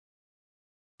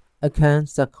အခန်း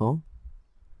ဆက်ခွန်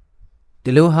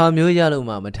ဒီလိုဟာမျိုးရလို့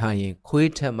မှမထားရင်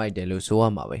ခွေးထက်မိုက်တယ်လို့ဆိုရ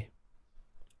မှာပဲ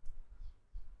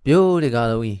ပြိုးတကား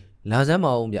လုံးကြီးလာစမ်းမ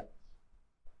အောင်ဗျ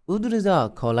ဦးသူရဇ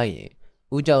ခေါ်လိုက်ရင်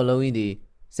ဦးကြောက်လုံးကြီးသည်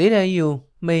ဈေးတန်းကြီးကို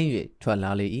မှိန်း၍ထွက်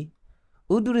လာလေ၏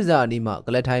ဦးသူရဇအနီးမှက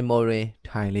လထိုင်မော်တွင်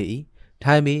ထိုင်လေ၏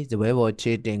ထိုင်ပြီးစပွဲပေါ်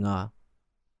ခြေတင်က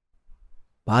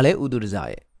ဘာလဲဦးသူရဇ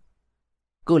ရဲ့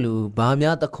ကိုလူဘာ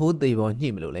များတခိုးသေးပေါ်ညှိ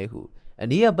မလို့လဲဟုအ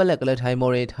နီးကပလက်ကလထိုင်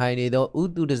မော်တွင်ထိုင်နေသော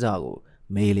ဦးသူရဇကို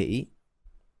မေးလေ၏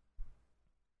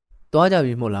သွားကြ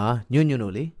ပြီမို့လားညွန့်ညွန့်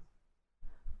တို့လေ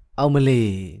အောင်မ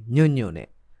လေးညွန့်ညွန့်နဲ့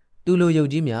သူလိုရုပ်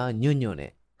ကြီးများညွန့်ညွန့်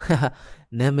နဲ့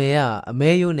နာမည်ကအမဲ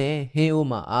ယိုးနဲ့ဟင်းအိုး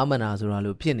မှာအာမနာဆိုတာ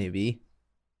လို့ဖြစ်နေပြီ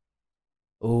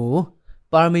။အိုး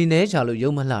ပါရမီနဲချာလို့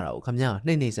ရုံမလှတာကိုခမညာ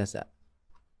နှိမ့်နှိမ့်ဆက်ဆက်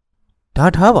ဒါ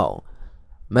ထားပါအောင်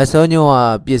မစောညောက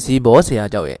ပစ္စည်းဘောဆရာ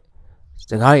ကြောက်ရဲ့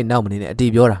စကားတွေနောက်မနေနဲ့အတီ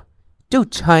ပြောတာကျုပ်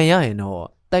ခြံရရင်တော့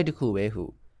တိုက်တစ်ခုပဲဟု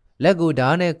လက်ကိုဓာ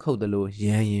တ်နဲ့ခုတ်တယ်လို့ရ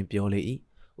န်ရင်ပြောလေ၏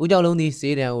ဦးကြောက်လုံးသည်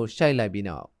စေးတံကိုရှိုက်လိုက်ပြီး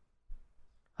နောက်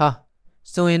ဟာ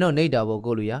ဆိုရင်တော့နေတာပေါ့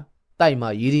ကိုလူရတိုက်မှ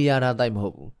ရီရီရတာတိုက်မဟု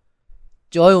တ်ဘူး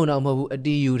ကြောယုံတော့မဟုတ်ဘူးအ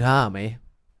တီယူထားရမယ်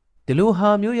ဒီလိုဟာ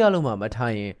မျိုးရလို့မှမ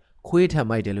ထားရင်ခွေးထက်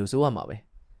မိုက်တယ်လို့ဆိုရမှာပဲ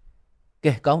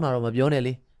ကဲကောင်းတာတော့မပြောနဲ့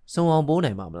လေစုံအောင်ပိုး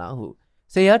နိုင်မှာမလားဟု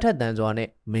ဆရာထက်တန်စွာနဲ့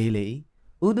မေးလေ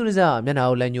ဦးသူရဇမျက်နှာ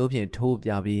ကိုလက်ညှိုးဖြင့်ထိုး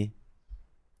ပြပြီး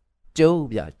ကျုပ်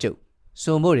ပြကျုပ်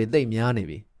စွန်ဖို့တွေတိတ်များနေ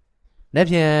ပြီလက်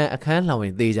ဖြန်အခန်းလှောင်ရ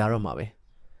င်သေကြတော့မှာပဲ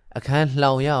အခန်း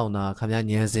လှောင်ရအောင်သာခမညာ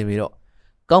ညံစင်ပြီးတော့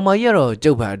ကောင်မကြီးကတော့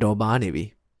ကျုပ်ဖတ်အတော်ပါနေပြီ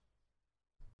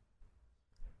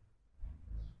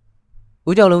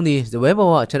ဦးကြောက်လုံးသည်ဇပွဲ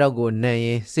ပေါ်ကခြေထောက်ကိုနှံရ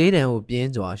င်းစေးတံကိုပြင်း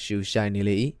စွာရှူရှိုင်နေ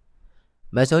လေ၏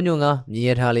မတ်စုံညုံကမြည်ရ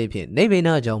ထားလေးဖြင့်နေဗိ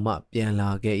နာကြောင့်မှပြန်လာ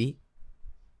ခဲ့၏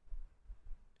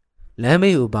လမ်း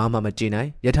မေးကိုဘာမှမကြည့်နိုင်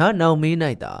ယထာနောင်မီး၌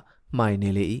သာမှိုင်နေ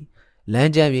လေ၏လ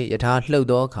မ်းကျမ်း၍ယထာလှုပ်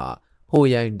သောအခါဟို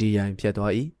ရိုင်ဒီရိုင်ဖြစ်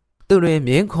သွား၏သူတွင်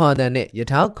မြင်းခွာတန်နှင့်ယ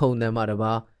ထာခုံတန်မှတ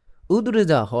ပါဦးသူရ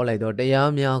ဇဟောလိုက်သောတရား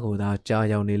များကိုသာကြား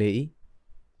ရောက်နေလေ၏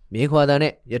မြင်းခွာတန်နှ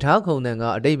င့်ယထာခုံတန်က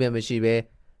အတိတ်ပဲမရှိဘဲ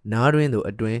နားတွင်သို့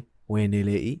အတွင်းဝင်နေ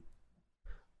လေ၏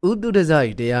ဦးသူရဇ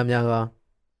၏တရားများက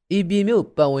ဤပြည်မြို့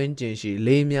ပတ်ဝန်းကျင်ရှိ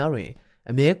လေများတွင်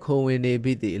အမြဲခုံဝင်နေ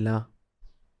ပြီတည်လား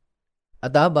အ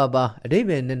သားပါပါအတိတ်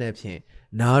ပဲနဲ့နဲ့ဖြင့်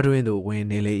နားတွင်သို့ဝင်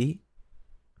နေလေ၏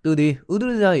သူသည်ဦးသူ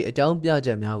ရဇ၏အကြောင်းပြချ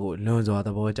က်များကိုလွန်စွာသ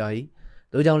ဘောကျ၏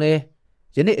တို့ကြောင့်လည်း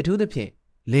ယနေ့အထူးသဖြင့်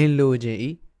လင်းလိုခြင်း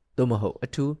၏သို့မဟုတ်အ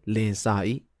ထူးလင်စာ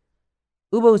၏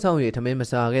ဥပုသ်ဆောင်၍ထမင်းမ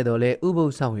စားခဲ့တော့လဲဥပု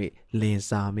သ်ဆောင်၍လင်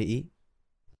စာမိ၏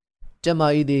ကျမ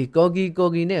ဤသည်ကော်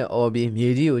ကီနှင့်အော်ပြီးမြေ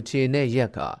ကြီးကိုခြေနဲ့ရ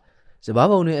က်ကစပား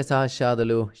ပုံတွင်အစာရှာသ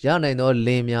လိုရနိုင်သောလ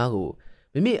င်များကို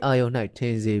မိမိအာယုံ၌ထ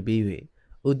င်စေပြီး၍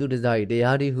ဥတုတဇ၏တ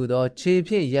ရားသည်ဟုသောခြေ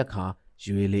ဖြင့်ရက်ခါ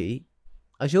ရွေလေ၏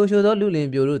အရှိုရှိုသောလူလင်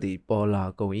ပြိုတို့သည်ပေါ်လာ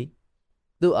ကုန်၏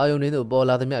သူအာယုံတွင်သို့ပေါ်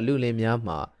လာသမျှလူလင်များ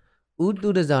မှာဥတု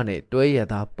တဇနှင့်တွဲရ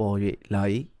သာပေါ်၍လာ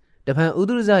၏တဖန်ဥ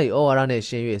တုတဇ၏ဩဝါဒနှင့်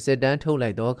ရှင်၍စစ်တမ်းထုတ်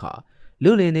လိုက်သောအခါ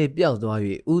လူလင်နှင့်ပျောက်သွား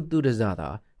၍ဥတုတဇသာ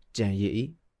ကြံရ၏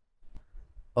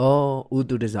အော်ဥ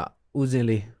တုတဇဦးစင်း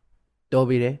လေးတော်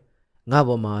ပြီတယ်ငါ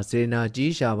ပေါ်မှာစေနာ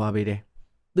ကြီးရှာပါပြီတယ်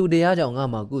သူတရားကြောင့်ငါ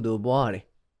မှာကုသိုလ်ပွားရတယ်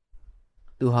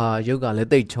သူဟာရုပ်ကလည်း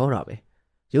တိတ်ချောတာပဲ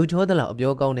ရုပ်ချောသလောက်အ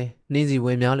ပြောကောင်းတယ်နှင်းစီဝ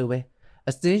င်များလို့ပဲ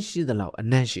အစင်းရှိသလောက်အ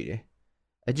နံ့ရှိတယ်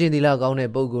အကျင့်သီလကောင်းတဲ့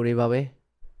ပုံကိုယ်တွေပါပဲ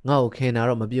ငါ့ကိုခင်တာ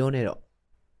တော့မပြောနဲ့တော့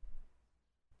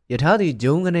ယထာသည်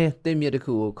ဂျုံကနေတစ်မြစ်တစ်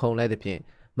ခုကိုခုံလိုက်သဖြင့်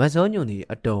မတ်စောညွန်သည်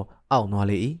အတော်အောင့်သွား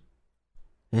လေ၏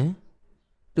ဟမ်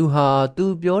သူဟာသူ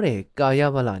ပြောတယ်ကာယ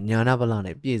ဗလညာနာဗလ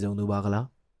နဲ့ပြည့်စုံသူပါကလား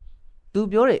သူ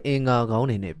ပြောတဲ့အင်္ဂါကောင်း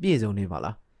တွေနဲ့ပြည့်စုံနေပါ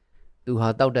လားသူဟာ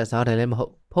တောက်တက်စားတယ်လည်းမဟု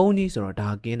တ်ဖုံးကြီးဆိုတော့ဒါ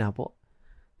ကင်းတာပေါ့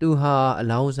သူဟာအ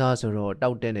လောင်းစားဆိုတော့တော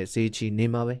က်တက်နဲ့ဈေးချီနေ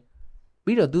မှာပဲ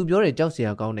ပြီးတော့သူပြောတဲ့ကြောက်စ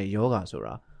ရာကောင်းတဲ့ယောဂဆို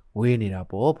တာဝေးနေတာ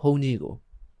ပေါ့ဖုံးကြီးကို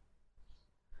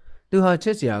သူဟာချ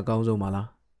စ်စရာအကောင်းဆုံးပါလား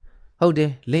ဟုတ်တ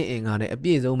ယ်လင့်အင်္ဂါနဲ့အပြ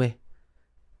ည့်စုံပဲ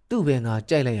သူ့ပဲငါ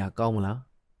ကြိုက်လိုက်ရကောင်းမလား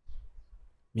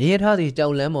မြင်းရထားသည်ကြော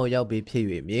က်လန်းမော်ရောက်ပြီးဖြစ်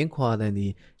၍မြင်းခွာတန်သ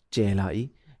ည်ကျဲလာ၏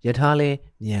ရထားလည်း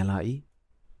မြန်လာ၏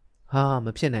ဟာမ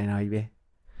ဖြစ်နိုင်တာကြီးပဲ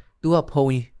သူကဖုံး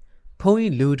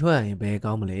ကြီးလူထွက်ရင်ဘယ်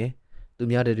ကောင်းမလဲသူ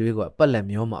များတဲ့တွေကပက်လက်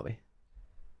မျောမှာပဲ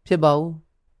ဖြစ်ပါဦး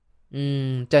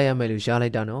ကြိုက်ရမယ်လို့ရှားလို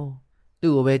က်တာနော်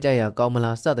သူ့ကိုပဲကြိုက်ရကောင်းမ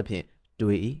လားစသဖြင့်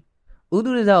တွေး၏ဥ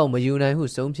သူရဇကိုမယူနိုင်ဟု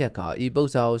ဆုံးဖြတ်ကာဤပု္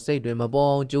ပ္ပာကိုစိတ်တွင်မပေါ်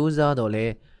အောင်ကြိုးစားတော့လဲ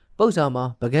ပု္ပ္ပာမှာ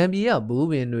ပကံပြေရဘူး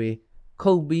ပင်တွေ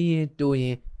ခုတ်ပြီးရင်တိုးရ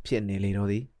င်ဖြစ်နေလေတော့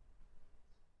သည်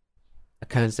အ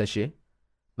ခန်း၁၈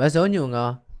မတ်စောညွန်က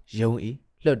ယုံ၏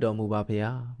လွတ်တော်မူပါဖေဟာ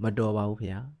မတော်ပါဘူးဖေ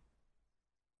ဟာ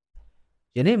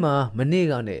ယနေ့မှမနေ့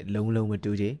ကနဲ့လုံးမ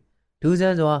တူချေဒူးဆ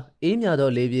န်းစွာအေးမြသော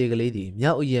လေပြေကလေးသည်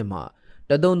မြောက်အရက်မှ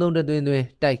တသွင်းသွင်းတို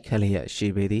က်ခတ်လျက်ရှိ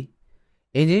ပေသည်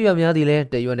အင်ဂျင်ရွက်များသည်လည်း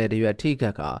တရွက်နဲ့တရွက်ထိခ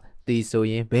တ်ကာတီဆို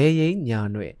ရင်ဘဲရိမ့်ညာ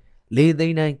နှင့်လေသိ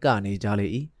န်းတိုင်းကနေကြလေ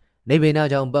၏ နေဗေနာ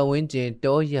ကြောင့်ပတ်ဝန်းကျင်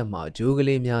တောရက်မှဂျိုးက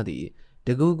လေးများသည်တ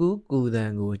ကူကူကူတ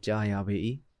န်ကိုကြားရပေ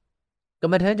၏က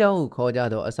မထမ်းเจ้าဟုခေါ်ကြ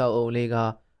သောအဆောက်အုံလေးက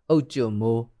အုတ်ကျွတ်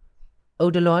မိုးအု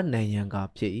တ်တလွားနံရံက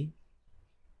ဖြစ်၏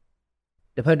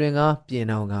တစ်ဖက်တွင်ကပြင်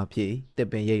အောင်ကဖြစ်၏တစ်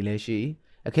ပင်ရိပ်လည်းရှိ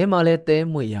အခင်းမှလည်းတဲ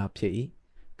မွေရာဖြစ်၏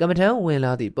ကမထမ်းဝင်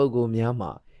လာသည့်ပုဂ္ဂိုလ်များ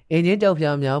မှာအင်ဂျင်ကြောက်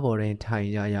ဖျားများပေါ်တွင်ထိုင်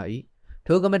ရ၏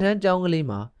ထိုကမထမ်းเจ้าကလေး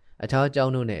မှာအခြားเจ้า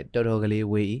တို့နှင့်တော်တော်ကလေး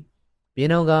ဝေး၏ပြင်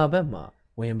အောင်ကဘက်မှ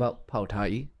ဝင်ပေါက်ဖောက်ထား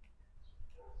၏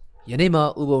ယနေ့မှ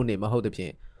ဥပုပ်နှင့်မဟုတ်သဖြ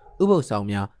င့်ဥပုပ်ဆောင်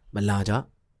များမလာကြ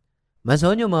မ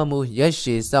စောညွန့်မူရက်ရှ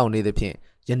ည်စောင့်နေသဖြင့်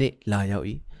ယနေ့လာရောက်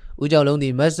၏ဦးကြောက်လုံးသ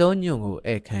ည်မစောညွန့်ကိုဧ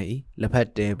ည့်ခံ၏လက်ဖက်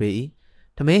တဲပေ၏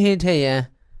ထမင်းဟင်းထည့်ရန်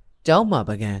ကျောင်းမှာ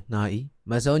ပကံငါ၏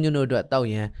မစောညွန့်တို့အတွက်တောက်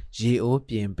ရန်ရေအိုး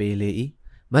ပြင်ပေးလေ၏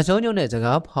မစောညွန့်နှင့်စ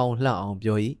ကားဖောင်လှအောင်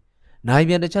ပြော၏နိုင်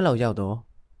ပြန်တစ်ချက်လောက်ရောက်တော့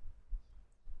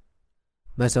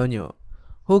မစောညွန့်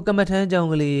ဟိုကမထမ်းကြောင်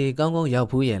ကလေးကောင်းကောင်းရောက်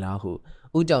ဖူးရဲ့လားဟု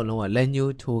ဦးကြောက်လုံးကလက်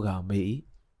ညှိုးထိုးကမေး၏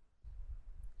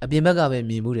အပြင်ဘက်ကပဲ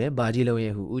မြင်မှုတယ်ဘာကြီးလုံး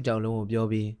ရဲ့ဟုဦးကြောက်လုံးကိုပြော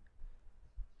ပြီး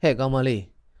ဟဲ့ကောင်းမလေး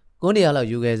ကွန်းတရားလောက်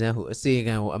ယူခဲ့စမ်းဟုအစီ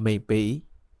ကံကိုအမိတ်ပေး၏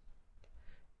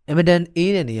အမတန်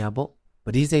အေးတဲ့နေရာပေါ့ပ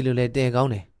တိစိတ်လိုလဲတဲကော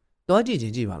င်းတယ်တွားကြည့်ချ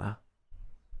င်းကြည့်ပါလား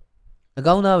အ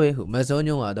ကောင်းသားပဲဟုမစော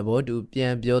ညုံကသဘောတူပြ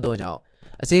န်ပြောတော့ကြောင့်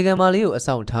အစီကံမလေးကိုအ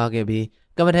ဆောင်ထားခဲ့ပြီး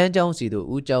ကမ္မထမ်းကျောင်းစီသို့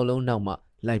ဦးကြောက်လုံးနောက်မှ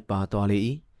လိုက်ပါသွားလေ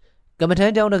၏ကမ္မထ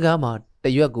မ်းကျောင်းတကားမှာတ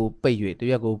ရွက်ကိုပိတ်၍တ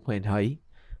ရွက်ကိုဖွင့်ထား၏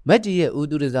မက်ကြီးရဲ့ဦး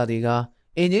သူရဇာတိက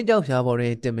အင်ဂျင်ကြောက်ဖြားပေါ်တွ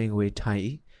င်တင်မင်ကိုထိုင်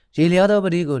၏ရေလျားသောပ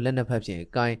တိကိုလက်နှစ်ဖက်ဖြင့်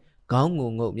ကိုင်းခေါင်းငုံ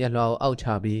ငုတ်မျက်လွှာကိုအောက်ချ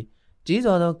ပြီးကြီး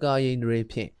စွာသောကာရင်တွေ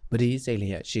ဖြင့်ပတိစိတ်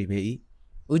လျက်ရှိပေ၏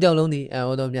ဦးကြောက်လုံးသည်အံ့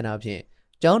ဩသောမျက်နှာဖြင့်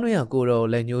ကျောင်းတွင်ကကိုတော်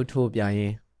လက်ညှိုးထိုးပြရ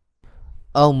င်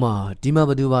အောက်မှာဒီမှာ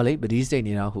ဘသူပါလိပတိစိတ်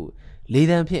နေတာဟုလေ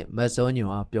တံဖြင့်မစောညွ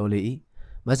န်အားပြောလေ၏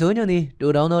မစောညွန်သည်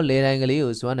တိုးတောင်းသောလေတိုင်ကလေး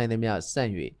ကိုစွမ်းနိုင်သမျှဆ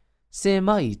န့်၍စင်မ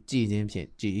၏ကြည်ခြင်းဖြင့်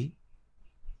ကြည်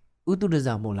ဦးတုဒ္ဒဇ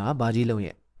မို့လားဘာကြီးလုံး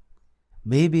ရဲ့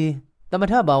မေးပြီးတမ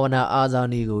ထဘာဝနာအာဇာ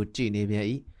နည်ကိုကြည်နေပြန်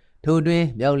၏ထိုတွင်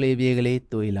မြောက်လေပြေကလေး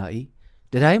တွေးလာ၏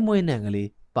တတိုင်းမွေးနှံကလေး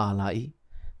ပါလာ၏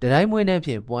တတိုင်းမွေးနှံဖြ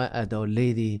င့်ပွမ်းအပ်သောလေ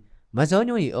သည်မစော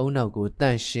ညွန်၏အုံနောက်ကိုတ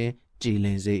န့်ရှင်းကြည်လ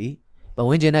င်စေ၏ပဝ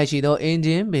င်းကျင်၌ရှိသောအင်ဂျ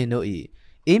င်ပင်တို့၏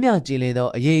အေးမြကြည်လင်သော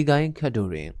အရေးကိုင်းခတ်တို့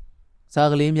တွင်စား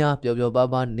ကလေးများပျော်ပျော်ပါး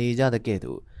ပါးနေကြသကဲ့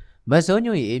သို့မစော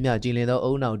ညွန်၏အေးမြကြည်လင်သော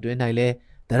အုံနောက်တွင်၌လည်း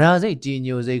တရာစိတ်ကြည်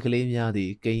ညိုစိတ်ကလေးများသည်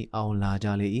ကိန်းအောင်လာကြ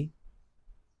လေ၏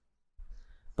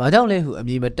ဘာကြောင့်လဲဟုအမ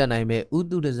ည်မတက်နိုင်မဲ့ဥ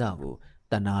တုဒဇကို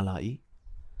တနာလာ၏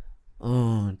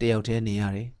တယောက်တည်းနေရ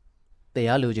တယ်တ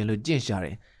ရားလိုချင်လို့ကြင့်ရှာတ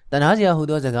ယ်တနာစရာဟူ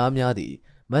သောစကားများသည်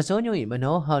မစောညွန်၏မ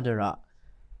နောဟာဒရ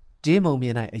ဂျေးမုံမြ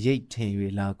င်၌အရေးထင်၍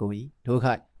လာကုန်၏ထို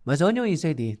ခိုက်မစောညွန်၏စိ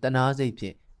တ်သည်တနာစိတ်ဖြ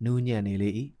င့်နူးညံ့နေလေ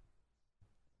၏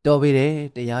တော်ပေတယ်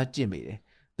တရားကျင့်ပေတယ်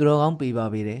သူတော်ကောင်းပေပါ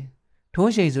ပေတယ်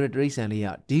ထုံးရှိန်ဆိုတဲ့တရိษံလေးက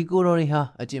ဒီကိုတော်တွေဟာ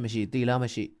အကျင့်မရှိတီလားမ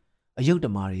ရှိအယုတ်တ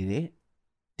မာတွေတဲ့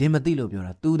ဒင်းမသိလို့ပြော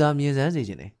တာသူသာမြင်စမ်းစေ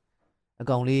ခြင်းတယ်အ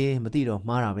ကောင်လေးမသိတော့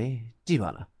မှားတာပဲကြည့်ပါ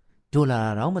လားဒိုလာ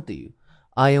တော့မသိဘူး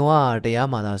အာယုံကတရား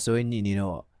မှသာစွဲညှိနေ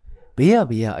တော့ဘေးရ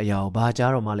အရာကိုဘာ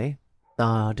ကြားတော့မှလဲတာ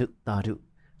ဓု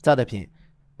စသဖြင့်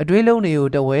အတွေးလုံးတွေကို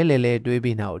တဝဲလဲတွေး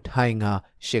ပြီးနောက်ထိုင်ငါ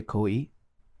ရှစ်ခိုး၏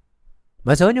မ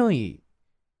စောညွန့်၏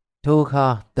ထိုအခါ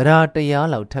တရား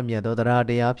လောက်ထက်မြက်သောတ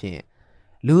ရားဖြင့်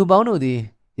လူပေါင်းတို့သည်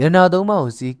ယန္နာသုံးပါး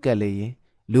ကိုစီးကပ်လေရင်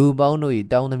လူပေါင်းတို့၏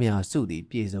တောင်းသမျှစုသည်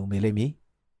ပြည့်စုံပေလိမ့်မည်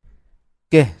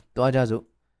ကဲတွားကြစို့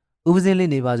ဥပစင်း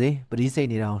လေးနေပါစေပရိစိတ်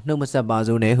နေတာနှုတ်မဆက်ပါ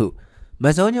စို့နဲ့ဟုမ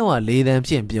စောညုံကလေတံ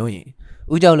ဖြင့်ပြောရင်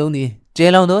ဦးကြောက်လုံးသည်ကျဲ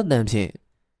လောင်သောတံဖြင့်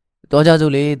တွားကြ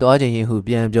စို့လေတွားခြင်းရင်ဟု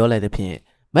ပြန်ပြောလိုက်သည်ဖြင့်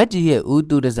မက်ကြီးရဲ့ဦး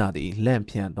တုဒ္ဒဇသည်လန့်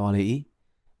ဖြန့်သွားလေ၏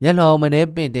မျက်လှောင်မနှဲ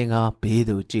ပင့်တင်ကားဘေး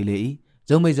သို့ကြည့်လေ၏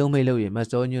ဇုံမိတ်လို့၍မ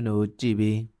စောညွန့်တို့ကြည့်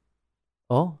ပြီး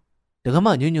ဩဒကမ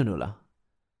ညွန့်တို့လား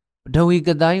ပထဝီက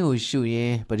တိုင်းကိုရှုရ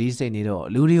င်းပရိစိတ်နေတော့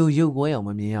လူတွေကိုရုပ်ကွဲအောင်မ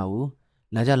မြင်ရဘူး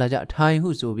လာကြထိုင်ဟု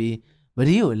ဆိုပြီးပ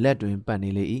ရိကိုလက်တွင်ပတ်နေ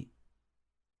လေ၏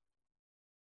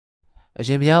အ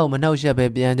ရှင်ဘုရားကိုမနှောက်ယှက်ပဲ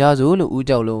ပြန်ကြစို့လို့ဦး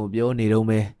ကြောက်လုံးကိုပြောနေတော့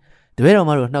မယ်တပည့်တော်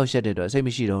မတို့နှောက်ယှက်တဲ့အတွက်စိတ်မ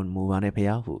ရှိတော့မူပါနဲ့ဘု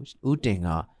ရားဟုဦးတင်က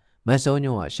မစော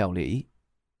ညွန့်ကရှောက်လေ၏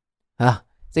ဟာ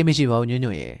စိတ်မရှိပါဘူးညွ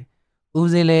န့်ရဲ့ဦး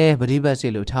စင်းလဲပရိပတ်စိ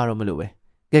တ်လို့ထားတော့မလို့ပဲ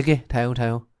ကဲထိုင်အော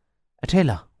င်အထက်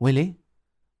လာဝင်လေ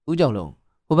ဦးကြောက်လုံး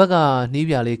ဟိုဘက်ကနှီး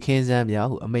ပြလေးခင်းစမ်းပြ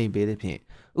ဟုအမိန်ပေးသည်ဖြင့်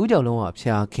ဦးကြောက်လုံးက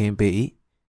ဖျားခင်းပေ၏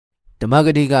ဓမ္မဂ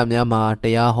တိကများမှာတ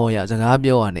ရားဟောရစကား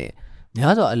ပြောရနဲ့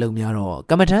များစွာအလုံးများတော့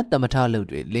ကမ္မထတမထလုပ်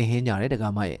တွေလင်းဟင်းကြတယ်တ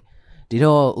ကားမရဲ့ဒီ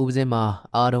တော့ဥပစင်းမှာ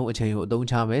အားလုံးအချိန်ကိုအသုံး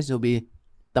ချမယ်ဆိုပြီး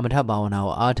တမထဘာဝနာ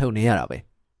ကိုအားထုတ်နေရတာပဲ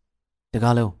တ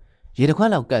ကားလုံးရေတစ်ခွက်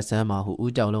လောက်ကတ်ဆန်းမှာဟု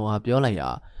ဦးကြောက်လုံးအားပြောလိုက်ရာ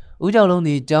ဦးကြောက်လုံးသ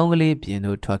ည်ကြောင်းကလေးပြင်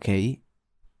သို့ထွက်ခဲ့၏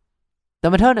တ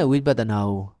မထနဲ့ဝိပဿနာ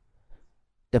ကို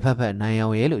တစ်ဖက်နိုင်အော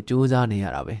င်ရဲ့လို့ကြိုးစားနေရ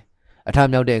တာပဲအထ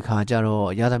မြောက်တဲ့အခါကျတော့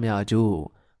ရသမျှအကျိုး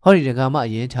ဟောဒီတကားမအ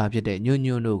ရင်ချာဖြစ်တဲ့ညွ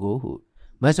န့်တို့ကိုဟု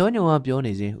မစောညုံကပြော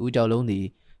နေစဉ်ဦးကြောက်လုံးသည်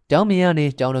ကျောင်းမြင်ရနေ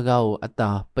ကျောင်းတကားကိုအသာ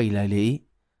ပိတ်လိုက်လေ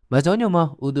မစောညုံမှာ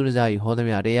ဦးသူရဇာ၏ဟောသ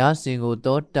မျှတရားစင်ကို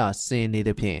တောတာဆင်နေသ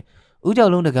ည်ဖြင့်ဦးကြော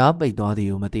က်လုံးတကားပိတ်သွားသည်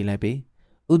ကိုမသိလိုက်ပေ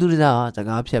ဦးသူရဇာစ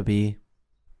ကားဖြတ်ပြီး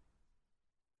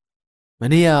မ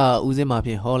နေ့ကဦးစင်းမှာဖြ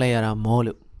င့်ဟောလိုက်ရတာမော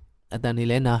လို့အတန်နေ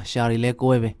လဲနာရှာတွေလဲ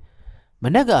ကိုဲပဲမ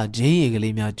နက်ကဂျင်းရီက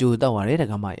လေးများကြိုတော့ရတယ်တ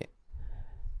ကမရဲ့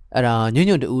အဲ့ဒါညွန့်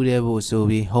ညွန့်တူးတဲ့ဖို့ဆို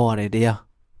ပြီးဟောရတယ်တရား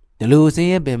ဒီလိုစင်း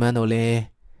ရဲ့ပင်ပန်းတော့လဲ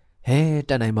ဟဲတ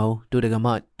က်နိုင်မအောင်တို့တကမ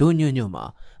တို့ညွန့်ညွန့်မှာ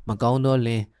မကောင်းတော့လ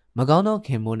င်းမကောင်းတော့ခ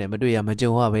င်မိုးနဲ့မတွေ့ရမ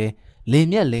ကြုံရပဲလင်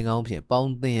မြက်လင်ကောင်းဖြင့်ပေါ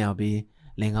င်းသင်ရပြီး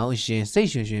လင်ကောင်းအရှင်စိတ်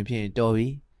ရွှင်ရွှင်ဖြင့်တော်ပြီ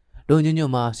တို့ညွန့်ညွ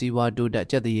န့်မှာစီးပွားတိုးတက်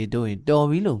ကြက်တည်တို့ရင်တော်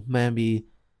ပြီလို့မှန်းပြီး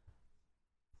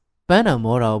ပန်းတော်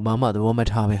မောတော်မမသဘောမ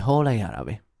ထားပဲဟောလိုက်ရတာ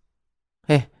ပဲ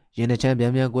ဟဲရင်တစ်ချမ်းပြ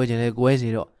န်ပြန်ကွဲကျင်လဲကွဲစီ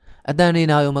တော့အတန်နေ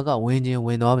နာယုံမကဝင်ချင်းဝ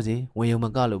င်သွားပါစေဝင်ယုံမ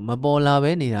ကလို့မပေါ်လာ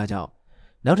ပဲနေတာကြောင့်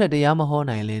နောက်ထပ်တရားမဟော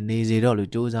နိုင်လဲနေစီတော့လို့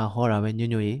စူးစမ်းဟောတာပဲညွ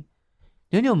န့်ညွန့်ရေ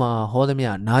ညွန့်ညွန့်မှာဟောသမျှ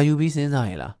နာယူပြီးစဉ်းစား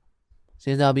ရလားစ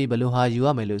ဉ်းစားပြီးဘလို့ဟာယူရ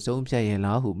မယ်လို့ဆုံးဖြတ်ရင်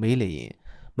လားဟုမေးလေရင်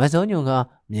မစောညွန့်က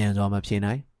မြန်စွာမဖြေ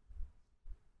နိုင်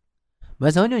မ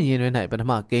စောညွန့်ရင်တွင်၌ပထ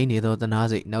မကိန်းနေသောတနာ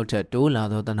စိတ်နောက်ထပ်တိုးလာ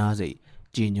သောတနာစိတ်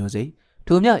ကြည်ညိုစိတ်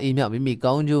ထိုမြအေးမြမိမိ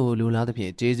ကောင်းကျိုးကိုလူလားသဖြ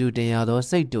င့်ကျေးဇူးတင်ရသော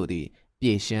စိတ်တို့သည်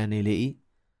ပြေရှမ်းနေလေ၏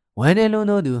ဝမ်းနေလုံး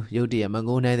သောသူရုတ်တရက်မ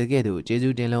ငိုနိုင်တဲ့ကဲ့သို့ကျေး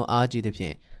ဇူးတင်လုံးအားကြီးသဖြ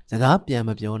င့်စကားပြန်မ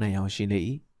ပြောနိုင်အောင်ရှိနေ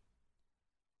၏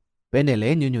ဘယ်နဲ့လဲ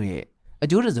ညွန့်ညွန့်ရဲ့အ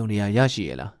ကျိုးတစုံတရာရရှိ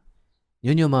ရလား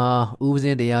ညွန့်ညွန့်မှာဥပဇ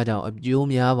င်းတရားကြောင့်အကျိုး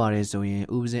များပါတယ်ဆိုရင်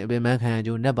ဥပဇင်းအပင်မခံအ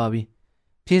ကျိုးနဲ့ပါပြီ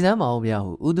ဖြေစမ်းမအောင်ဗျာ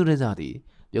ဟုဥဒုရဇသည်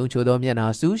ပြုံးချိုသောမျက်နှာ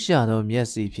စူးရှာသောမျက်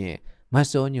စိဖြင့်မ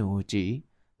စောညွန့်ကိုကြည့်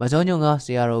မစောညွန့်ကဆ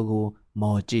ရာတော်ကို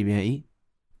မော်ကြည့်ပြန်၏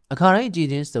အခါတိုင်းကြည်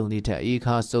ချင်းစုံသည့်ထက်ဤ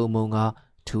ခါစုံမုံက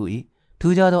ထူ၏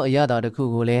ထူးခြားသောအရာသာတစ်ခု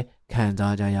ကိုလည်းခံ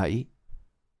စားကြရ၏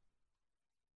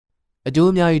အကျိုး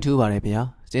အများကြီးထူးပါတယ်ဗျာ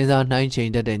စဉ်းစားနှိုင်းချိန်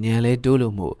တတ်တဲ့ဉာဏ်လဲတိုး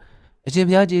လို့မို့အရှင်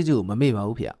ဘုရားကျေးဇူးမမေ့ပါ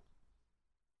ဘူးဗျာ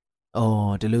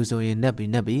အော်ဒီလိုဆိုရင်နှက်ပြီ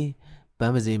ပ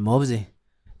န်းပစေမောပစေ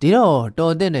ဒီတော့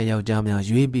တော်တဲ့နဲ့ယောက်ျားများ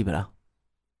ရွေးပြီပလား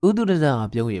ဥဒုရဇ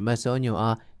ကပြုံး၍မစောညွန့်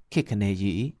အားခစ်ခနေရ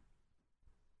ည်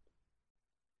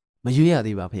မရွေးရ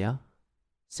သေးပါဗျာ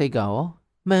စိတ်ကရော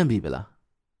မှန်းပြီပလား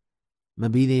မ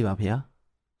ပြီးသေးပါဗျာ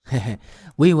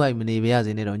ဝိဝိုက်မနေပါရ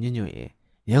စေနဲ့တော့ညွန့်ညွန့်ရေ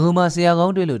ရန်ကုန်မှာဆရာကော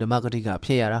င်းတွေ့လို့ဓမ္မဂတိကဖြ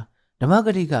စ်ရတာဓမ္မဂ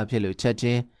တိကဖြစ်လို့ချက်ချ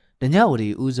င်းဓညဝတီ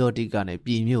ဦးစောတိကနဲ့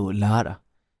ပြည်မြို့ကိုလာတာ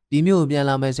ပြည်မြို့ကိုပြန်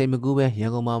လာမယ်စိတ်မကူးပဲရ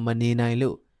န်ကုန်မှာမနေနိုင်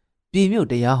လို့ပြည်မြို့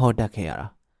တရားဟောတတ်ခဲ့ရတာ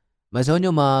မစောညွ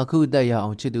န့်မှာအခုအသက်ရ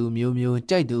အောင်ချစ်သူမျိုးမျိုး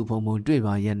ကြိုက်သူဖုံဖုံတွေ့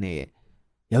ပါရဲ့နဲ့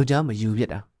ယောက်ျားမယူဖြစ်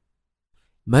တာ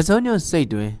မစောညွန့်စိတ်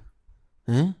တွင်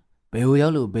ဘယ်ဟိုရော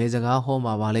က်လို့ဘယ်စကားဟော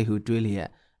မှာပါလဲဟုတွေးလျက်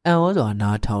အံ့ဩစွာ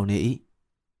နားထောင်နေ၏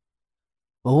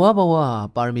ဘဝ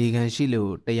ပါရမီခံရှိ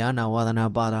လို့တရားနာဝါဒနာ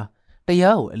ပါတာတ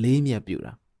ရားကိုအလေးမြတ်ပြု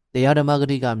တာတရားဓမ္မဂ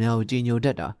တိကများကိုကြည်ညိုတ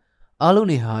တ်တာအားလုံး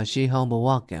တွေဟာရှေးဟောင်းဘဝ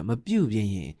ကံမပြုတ်ပြင်း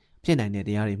ရင်ဖြစ်နိုင်တဲ့တ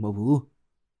ရားတွေမဟုတ်ဘူး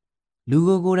လူ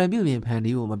ကိုယ်တိုင်ပြုတ်ပြင်းဖန်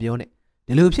တီးဖို့မပြောနဲ့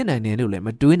ဒီလိုဖြစ်နိုင်တယ်လို့လည်းမ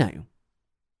တွေးနိုင်ဘူး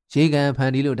ရှေးကံဖ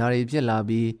န်တီးလို့ဒါတွေဖြစ်လာ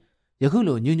ပြီးယခု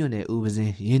လိုညွန့်ညွန့်နဲ့ဥပဇ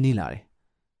င်းရင်းနှီးလာတယ်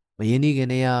မရင်းနှီးခင်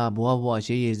တည်းကဘဝ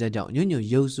ရှေးရည်စက်ကြောင့်ညွန့်ညွန့်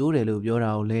ရုပ်ဆိုးတယ်လို့ပြော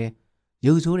တာကိုလည်း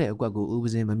ရုပ်ဆိုးတဲ့အကွက်ကိုဥပ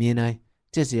ဇင်းမမြင်နိုင်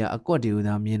ချစ်စရာအကွက်တွေကို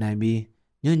သာမြင်နိုင်ပြီး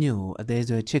ညွန့်ညွန့်ကိုအသေး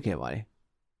ဆွဲချစ်ခဲ့ပါတယ်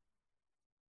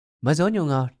မစောညွန့်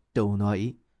ကတုံသွား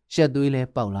၏ရှက်သွေးလဲ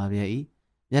ပေါက်လာပြန်၏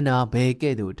မျက်နှာဘဲ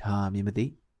ကဲ့သို့ထားမြင်မသိ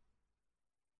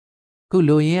ခု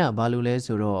လိုရင်းကဘာလို့လဲ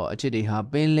ဆိုတော့အချစ်တွေဟာ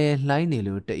ပင်လဲလှိုင်းနေ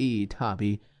လို့တအီထ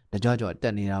ပြီးတကြွကြွတ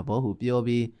က်နေတာပေါ့ဟုပြော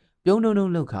ပြီးပြုံးတုံ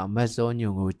လောက်ခါမစောညွ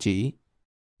န့်ကိုကြည့်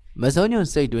မစောညွန့်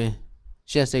စိတ်တွင်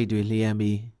ရှက်စိတ်တွေလျှံ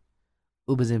ပြီး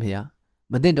ဥပဇင်းဖေ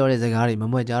မသိတော့တဲ့စကားတွေမ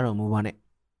မွက်ကြတော့မူပါနဲ့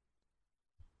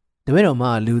တပည့်တော်မ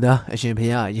လူသားအရှင်ဖေ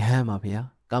ရဟန်းပါဖေ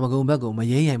ကာမဂုဏ်ဘက်ကိုမ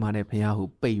ရင်းရိုင်ပါနဲ့ဖေဟု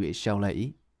ပိတ်၍ရှောက်လိုက်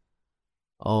၏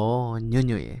အော်ညွန့်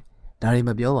ညွန့်ရေဒါတွေမ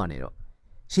ပြောပါနဲ့တော့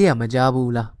ရှေ့ကမကြား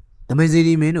ဘူးလားဓမ္မစီ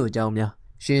ရီမင်းတို့အကြောင်းများ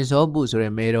ရှင်စောပုဆို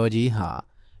တဲ့မေတော်ကြီးဟာ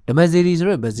ဓမ္မစီရီဆို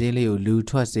တဲ့ပဇင်းလေးကိုလူ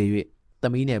ထွက်စေ၍သ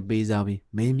မီးနဲ့ပေးစားပြီး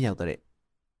မင်းမြောက်တဲ့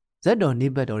ဇက်တော်နိ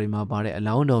ဘတ်တော်တွေမှာပါတဲ့အ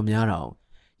လောင်းတော်များတော်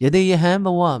ယသိယဟန်ဘ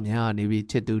ဝများနေပြီး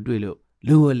ချစ်သူတွေ့လို့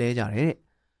လူဝလဲကြတယ်တဲ့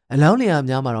အလောင်းလျာ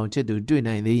များမှာတော့ချစ်သူတွေ့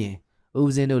နိုင်သေးရင်ဥပ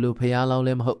ဇင်းတို့လိုဖျားလောင်းလ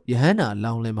ည်းမဟုတ်ယဟန်နာ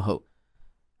လောင်းလည်းမဟုတ်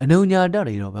အနုညာတ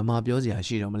တွေတော့ဘယ်မှာပြောစရာ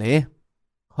ရှိတော့မလဲ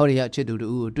ဟောရီကချစ်သူတူ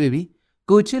ကိုတွေ့ပြီး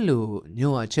ကိုချစ်လို့ညွ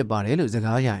န့်ကချစ်ပါတယ်လို့စ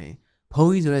ကားရရင်ဘု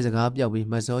န်းကြီးဆိုတဲ့စကားပြောက်ပြီး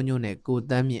မစောညွန့်နဲ့ကို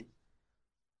တန်းမြင့်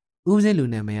ဥပဇင်းလူ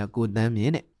နာမည်ကကိုတန်းမြ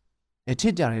င့်နဲ့ချ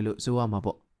စ်ကြတယ်လို့ဆိုရမှာ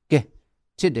ပေါ့ကဲ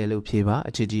ချစ်တယ်လို့ဖြေပါ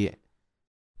အချစ်ကြီးရဲ့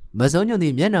မစောညွန့်သ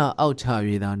ည်မျက်နှာအောက်ချ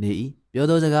၍သာနေ၏ပြော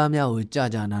သောစကားများကို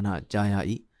ကြနာနာကြားရ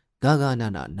၏ဂဂနာ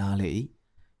နာနားလေ၏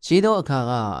ရှိသောအခါ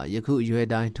ကယခုအရွယ်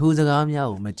တိုင်းထိုစကားများ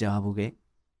ကိုမကြားဘူးကဲ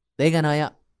သေကနာယ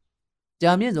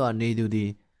ကြာမြင့်စွာနေသူသည်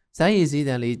စိုင်းရည်စည်း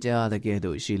တံလေးကြားတဲ့ကဲ့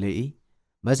သို့ရှိလေ၏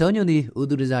မစောညွန့်သည်ဥ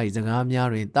ဒုရဇ၏စကားများ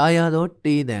တွင်တာယာသော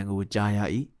တေးတံကိုကြားရ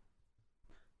၏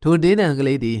 ထိုဒေးတံက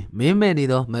လေးသည်မင်းမဲ့နေ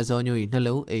သောမတ်စောညို၏နှ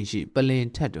လုံးအိမ်ရှိပလင်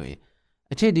ထက်တွင်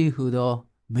အချစ်သည်ဟုသော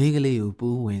မင်းကလေးကို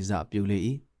ပူးဝင်စပြုလေ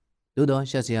၏သို့သော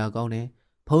ရှက်စရာကောင်းတဲ့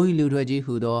ဘုံ၏လူထွက်ကြီး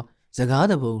ဟုသောစကား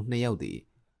တပုံနှစ်ယောက်သည်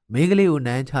မင်းကလေးကိုန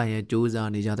မ်းချရန်ကြိုးစား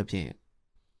နေကြသဖြင့်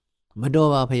မတော်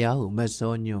ပါဖျားဟုမတ်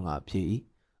စောညွန့်ကဖြေ၏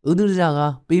ဥဒုရဇက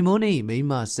ပီမိုးနေ၏မိ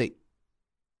မစိတ်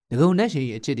တကုံနဲ့ရှိ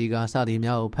အချစ်ဒီကစသည်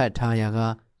များကိုဖတ်ထားရာက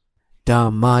ဒါ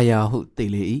မာယာဟုသိ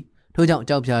လေ၏ထို့ကြောင့်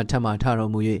ကြောက်ဖြာထပ်မှထ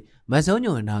တော်မူ၍မတ်စော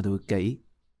ညွန့်နာသူကဲ့၏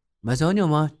မတ်စောညွ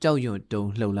န့်မှာကြောက်ရွံ့တုန်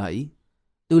လှုပ်လာ၏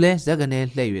သူလည်းဇက်ကနေ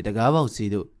လှည့်၍တကားပေါက်စီ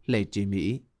သို့လှည့်ကြည့်မိ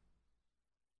၏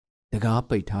တကား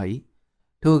ပိတ်ထား၏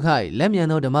ထိုခိုက်လက်မြန်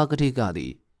သောဓမ္မကတိကသ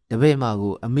ည်တပည့်မ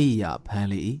ကိုအမိယာဖမ်း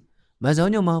လေ၏မတ်စော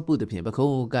ညွန့်မှာပုသဖြင့်ပ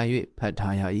ခုံးကိုကန်၍ဖတ်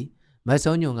ထားရ၏မတ်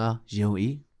စောညွန့်ကယုံ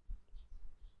၏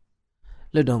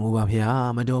လွတ်တော်မူပါ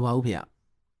ဖျားမတော်ပါဘူးဖျား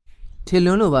ထင်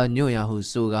လွန်းလိုပါညွန့်ရဟု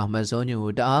ဆိုကမတ်စောညွန့်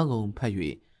ကိုတအားကုန်ဖတ်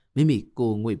၍မိမိ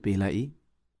ကိုငွေ့ပေးလိုက်၏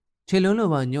ထင်လွန်းလို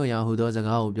ပါညွန့်ရဟုသောစ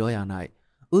ကားကိုပြောရ၌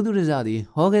ဥဒုရဇသည်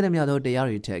ဟောခဲ့သည်များသောတရား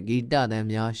တွေထက်ဂီတသံ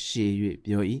များရှည်၍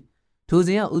ပြော၏ထိုစ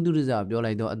ဉ်ကဥဒုရဇပြော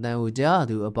လိုက်သောအတန်ကိုကြား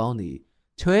သူအပေါင်းသည်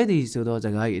ချွဲသည်ဆိုသောစ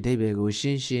ကား၏အဓိပ္ပာယ်ကိုရှ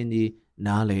င်းရှင်းသည်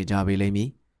နားလည်ကြပေလိမ့်မည်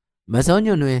မတ်စော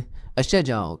ညွန့်တွင်အဆက်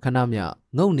ကြောင့်ခဏမျှ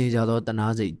ငုံနေကြသောတနာ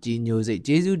စိတ်ကြီးညိုစိတ်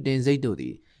ကျေးဇူးတင်စိတ်တို့သ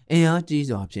ည်အင်အားကြီး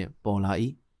စွာဖြင့်ပေါ်လာ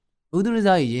၏ဥဒုရဇ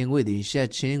၏ရင်ငွေ့သည်ရှက်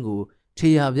ချင်းကိုခြေ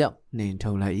ရာပြောက်နှင်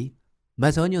ထုတ်လိုက်၏မ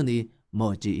တ်စောညွန့်သည်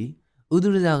မော့ကြည့်၏ဥဒု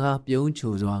ရဇကပြုံး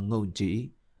ချိုစွာငုံကြည့်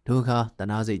ဒုက္ခတ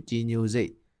နာစိတ်ကြီးညိုစိ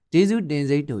တ်ကျေးဇူးတင်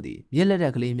စိတ်တို့သည်မြက်လက်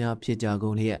တဲ့ကလေးများဖြစ်ကြကု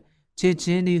န်လျက်ချစ်ချ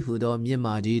င်းသည်ဟူသောမြင့်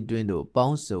မာကြီးတွင်တို့ပေါ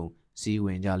င်းစုံစည်းဝ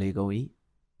င်ကြလေကုန်၏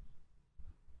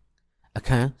အခ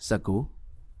န်း19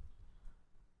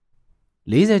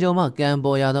 40ကျော်မှကံ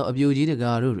ပေါ်ရသောအပြူကြီးတ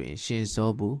ကားတို့တွင်ရှင်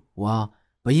စောပူဝါ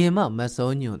ဘယင်မမတ်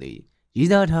စောညွန့်သည်ရည်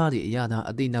သားထားသည့်အရာသာ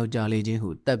အတိနောက်ကြလေခြင်းဟု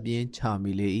တပ်ပြင်းချ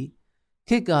မိလေ၏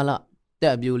ခေတ်ကာလတ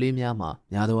ပ်အပြူလေးများမှာ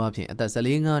များသောအားဖြင့်အသက်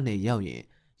14နှစ်ရောက်ရင်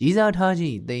ရည်စားထားခြ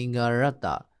င်းသင်္ကာရတ္တ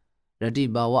ရတိ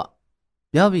ဘာဝ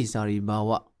ဗျာဘိစာရီဘာဝ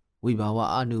ဝိဘာဝ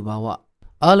အနုဘာဝ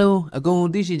အလုံးအကုန်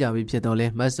သိရှိကြပြီဖြစ်တော်လဲ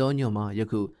မတ်စောညွန့်မှာယ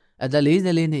ခုအသက်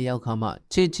44နှစ်ရောက်ခါမှ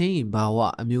ချစ်ချင်း၏ဘာဝ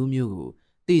အမျိုးမျိုးကို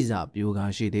သိစာပြို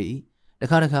ကားရှိသေး၏တ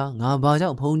ခါတခါငါဘာကြော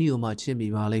င့်ဘုန်းကြီးကိုမှချစ်မိ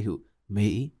ပါလိမ့်ဟု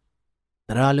မေး၏တ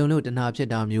ရားလုံးလို့တဏှာဖြစ်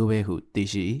တာမျိုးပဲဟုသိ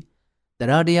ရှိ၏တ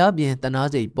ရားတရားပြင်တဏှာ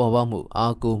စိတ်ပေါ်ပေါက်မှုအာ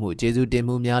ကိုမှုကျေးဇူးတင်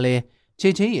မှုများလဲချ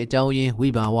စ်ချင်း၏အကြောင်းရင်းဝိ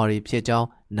ဘာဝတွေဖြစ်ကြောင်း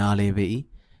နားလည်ပေ၏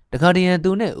တခါတရံသူ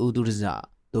နှင့်ဥဒုရဇ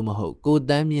သို့မဟုတ်ကို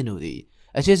တန်းမြင့်တို့သည်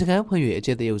အချစ်စခန်းဖွင့်၍အချ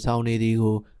စ်တရုပ်ဆောင်နေသည်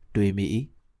ကိုတွေ့မိ၏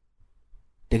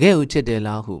တကယ်ကိုချစ်တယ်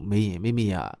လားဟုမေးရင်မိမိ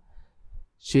ဟာ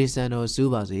ရွှေစံတော်စူး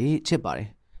ပါစေချစ်ပါတယ်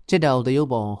ချစ်တာကိုတရုပ်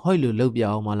ပေါ်ဟိုက်လိုလှုပ်ပြ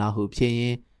အောင်မလားဟုဖြေရ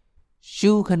င်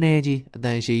ရှူးခနဲကြီးအတ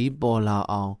န်ရှိပေါ်လာ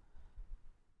အောင်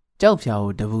ကြောက်ဖြာ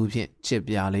ကိုတပူဖြင့်ချစ်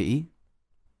ပြလေ၏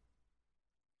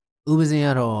ဥပဇင်းက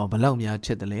တော့ဘလောက်များချ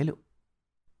စ်တယ်လဲလို့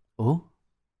အိုး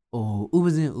ဥပ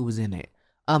ဇင်းနဲ့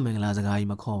အမင်္ဂလာစကားကြီး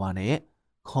မခေါ်ပါနဲ့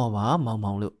ခေါ်ပါမောင်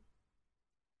မောင်လို့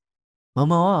မောင်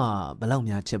မောင်ကဘလောက်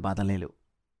များချစ်ပါသလဲလို့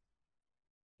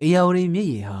အေယာဝတီမြစ်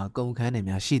ရည်ဟာကုန်ခန်းနေ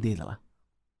များရှိသေးသလား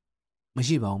မ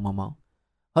ရှိပါဘူးမောင်မောင်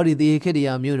ဟောဒီတေခေတ္တ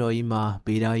ရာမြို့တော်ကြီးမှာ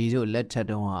ဗေဒာကြီးတို့လက်ထက်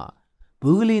တုန်းက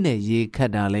ဘူးကလေးနဲ့ရေခ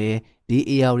တ်တာလဲဒီ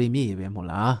အေယာဝတီမြစ်ရည်ပဲမဟုတ်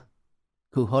လား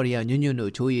ခုဟောဒီကညွန့်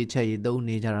တို့ချိုးရည်ချက်ရည်သုံး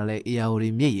နေကြတာလဲအေယာဝတီ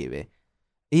မြစ်ရည်ပဲ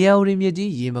အေယာဝတီမြစ်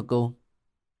ကြီးရေမကုန်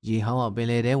ရေဟောင်းကပင်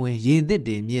လေထဲဝင်ရေသစ်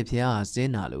တွေမြစ်ဖျားဆ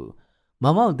င်းလာလို့မ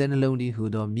မောက်တဲ့နှလုံးကြီးဟူ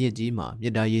သောမြစ်ကြီးမှာမြ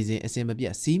စ်တာရေစင်အစင်မပြ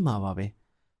တ်စီးမှာပါပဲ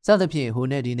စသဖြင့်ဟို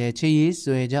နဲ့ဒီနဲ့ချေရည်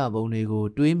ဆွဲကြပုံတွေကို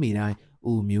တွေးမိတိုင်း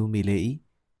ဥမျိုးမိလေ၏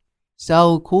စာ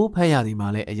အုပ်ခိုးဖတ်ရသည်မှာ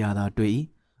လည်းအရာသာတွေ့၏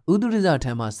ဥဒုရဇ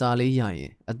ထံမှစာလေးရရ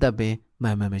င်အသက်ပင်မှ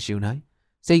န်မရှိနိုင်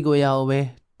စိတ်ကိုရအောင်ပဲ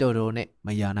တော်တော်နဲ့မ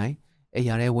ရနိုင်အဲ့ရ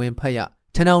တဲ့ဝင်ဖတ်ရ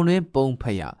ထဏောင်တွင်ပုံဖ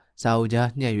တ်ရစာအုပ်ကြား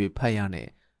ညှက်၍ဖတ်ရနဲ့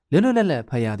လွတ်လွတ်လပ်လပ်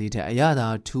ဖတ်ရသည့်ထက်အရာသာ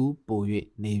ထူးပို၍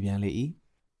နေပြန်လေ၏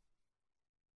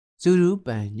စူရူပ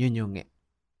န်ညွန့်ငဲ့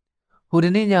ဟိုတ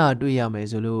နေ့ညတွေ့ရမယ်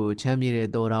ဆိုလို့ချမ်းမြေတဲ့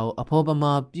တော်တာကိုအဖော်ပ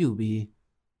မာပြုတ်ပြီး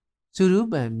စူရူ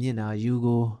ပန်မျက်နာယူ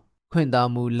ကိုခွင့်သား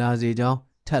မှုလာစေကြောင်း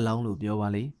ထက်လောင်းလို့ပြောပါ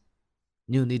လေ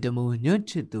ညွန့်ဒီတမူညွန့်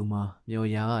ချစ်သူမှာမျော်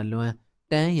ရာကလွမ်း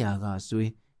တန်းရာက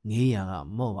ဆွေးငေးရာက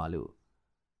မော့ပါလို့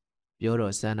ပြော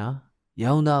တော့စမ်းတာ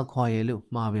ရောင်းသားခွာရည်လို့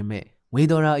မှားပေမဲ့ဝေ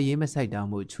တော်ရာအရေးမဆိုင်တာ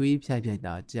မှုချွေးဖြိုက်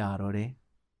တာကြာတော့တယ်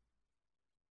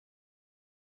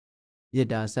ရစ်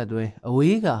တာဆက်သွဲအ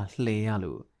ဝေးကလှည့်ရ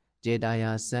လို့ကျေတာ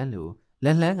ယာစမ်းလို့လ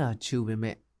က်လှမ်းကချူပေ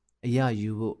မဲ့အရာယူ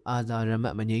ဖို့အာဇာရမ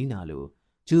တ်မငိမ့်တာလို့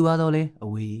ချူပါတော့လဲအ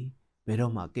ဝေးဘယ်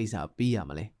တော့မှကိစ္စပြီးရ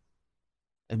မလဲ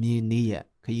အမြင်နည်းရ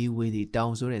ခရီးဝေးသည့်တော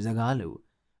င်ဆိုတဲ့စကားလို့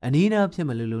အနီးနားဖြစ်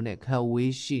မလို့နဲ့ခတ်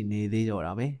ဝေးရှိနေသေးတော့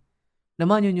တာပဲနှ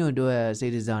မညွန့်တို့ရဲ့စိ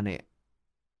တ်ဒဇနဲ့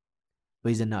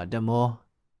ဗိဇနဓမော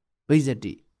ဗိဇ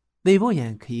တိသေဖို့ရ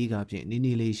န်ခရီးကဖြင့်နီး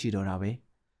နီးလေးရှိတော့တာပဲ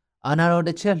အာနာတော်တ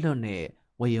စ်ချက်လွတ်နဲ့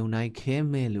ဝေယုံတိုင်းခဲ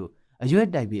မဲလို့ အရွက်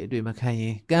တိုက်ပြီးအတွေ့မခံရ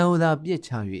င်ကံဥသာပြစ်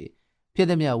ချ၍ဖြစ်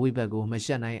သည်မြဝိဘတ်ကိုမ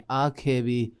ရှက်နိုင်အားခဲ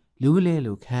ပြီးလူလဲ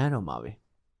လိုခံရတော့မှာပဲ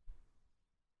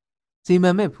စီမံ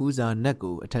မဲ့ဖူးစာနတ်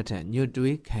ကိုအထက်ထက်ညွတ်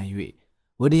တွေးခံ၍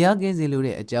ဝတရားကင်းစေလို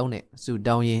တဲ့အကြောင်းနဲ့ဆူ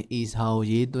တောင်းရင်ဤစာကို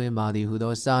ရေးသွင်းပါသည်ဟု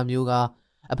သောစာမျိုးက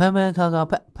အဖန်ဖန်ခါခါ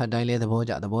ဖတ်တိုင်းလဲသဘော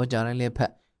ကျတိုင်းလဲဖ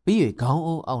တ်ပြီး၍ခေါင်း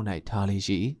အုံးအောက်၌ထားလေး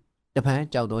ရှိတဖန်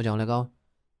ကြောက်သောကြောင့်၎င်း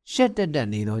ရှက်တက်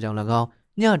နေသောကြောင့်၎င်း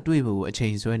ညတွေးဖို့အချိ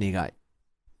န်ဆွဲနေကြ။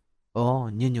အော်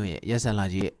ညွန့်ရဲ့ရက်ဆက်လာ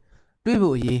ကြီးရဲ့တွေး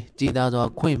ဖို့အရေးကြည်သားစွာ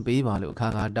ခွင့်ပေးပါလို့အခါ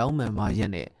ခါတောင်းပန်ပါရ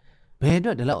က်နဲ့ဘယ်အတွ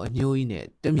က်ဒီလောက်အညိုးကြီးနဲ့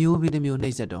တမျိုးပြီးတမျိုးနှိ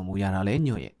ပ်စက်တော်မူရတာလဲ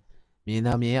ညွန့်ရဲ့မြင်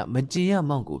သာမြင်ရမကြည်ရ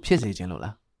မောက်ကိုဖြစ်စေခြင်းလို့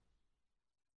လား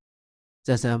ဆ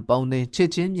က်ဆံပေါင်းတင်ချစ်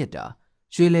ချင်းမြတ်တာ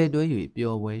ရွှေလေတွဲ၍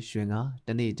ပျော်ပွဲရွှင်ကားတ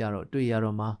နေ့ကျတော့တွေ့ရ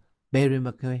တော့မှဘယ်ရင်မ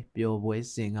ခွဲပျော်ပွဲ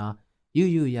စင်ကားယူ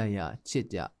ရချစ်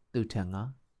ကြသူထံက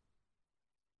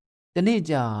တနေ့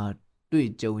ကျတွေ့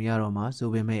ကြုံရတော့မှဆို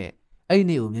ပေမဲ့အဲ့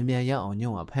နေ့ကိုမြန်ရအောင်ညွ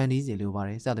န့်ကဖန်တီးစီလိုပါ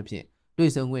တယ်စသဖြင့်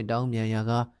တွေ့ဆုံခွင့်တောင်းမြန်ရာ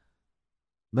က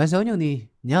မဆောင်ညွန့်သည်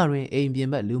ညတွင်အိမ်ပြင်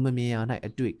ဘက်လူမမြင်ရ၌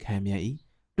အတွေ့ခံမြန်၏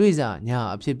တွေ့စာည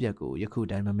အဖြစ်ပြက်ကိုယခု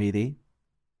တိုင်မမေ့သေး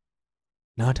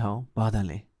နားထောင်ဘာသာ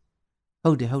လဲ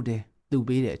ဟုတ်တယ်သူ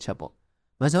ပေးတဲ့အချက်ပေါ့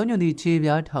မဆောင်ညွန့်သည်ခြေ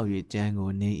ပြားထောက်၍ကြမ်းကို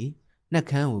နေ၏နှက်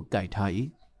ခမ်းကိုကိုက်ထား၏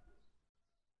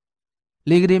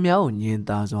လေကလေးများကိုညင်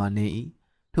သာစွာနေ၏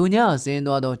ထိုညဆင်း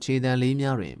သွားသောခြေတံလေး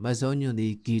များတွင်မဆောင်ညွန့်သ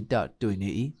ည်ဂီတတွေ့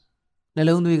နေ၏နှ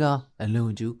လုံးသွေးကအလွ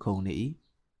န်ကျူးခုန်နေ၏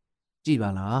ကြည်ပါ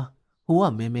လားဟိုက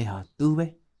မင်းဟာသူပဲ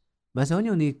မဆောင်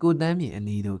ညွန့်သည်ကိုတန်းမြင့်အ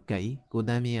နီးသို့ကပ်၏ကိုတ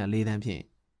န်းမြင့်ကလေးတန်းဖြင့်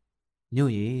ညွ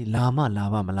န့်ရေလာမ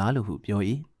လားလို့ဟုပြော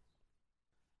၏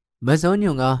မဆောင်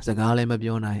ညွန့်ကစကားလည်းမ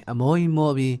ပြောနိုင်အမောကြီး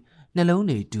မောပြီးနှလုံး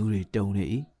တွေဒူးတွေတုံနေ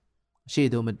၏ရှေ့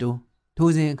သို့မတိုးထို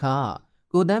စဉ်အခါ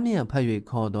ကိုတန်းမြင့်ဖတ်၍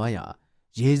ခေါ်သွားရာ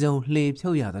ရေစုံလှေဖြု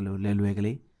တ်ရသလိုလွယ်က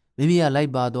လေးမိမိကလို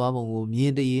က်ပါသွားပုံကိုမြ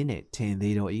င်တရေနဲ့ထင်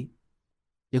သေးတော့၏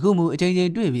ယခုမူအချိန်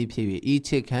တွေ့ပြီးဖြစ်၍ဤ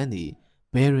ချစ်ခမ်းသည်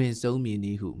ဘယ်တွင်ဆုံးမည်န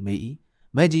ည်းဟုမေး၏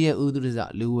မက်ကြီးရဲ့ဥဒုရဇ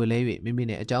လူဝဲလဲ၍မိမိ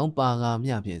နဲ့အကြောင်းပါကာ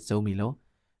မျှဖြင့်ဆုံးမည်လော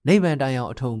နိဗ္ဗာန်တိုင်အော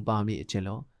င်အထုံပါမည်အချက်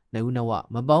လောနှုတ်နဝ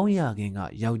မပေါင်းရခင်က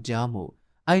ယောက်ျားမို့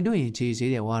အိုက်တို့ရင်ခြေ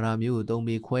စေးတဲ့ဝါရာမျိုးကိုသုံး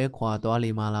ပြီးခွဲခွာသွားလိ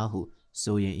မ့်မလားဟု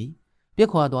ဆိုရင်၏ပြက်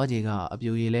ခွာသွားခြင်းကအ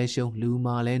ပြူရည်လဲရှုံးလူ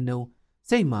မာလဲနှုံ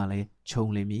စိတ်မာလဲခြုံ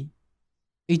လိမ့်မည်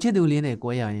ဤချစ်သူလေးနဲ့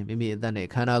ကွဲရရင်မိမိအသက်နဲ့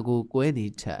ခန္ဓာကိုယ်ကွဲသ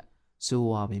ည်ထက်ဆိုး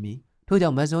ဝါပေမည်ထို့ကြော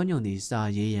င့်မတ်စောညွန့်သည်စာ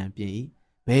ရေးရန်ပြင်၏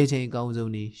ဘဲချိန်အကောင်း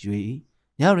ဆုံးသည်ရွေ၏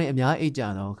ညတွင်အများအိတ်ကြ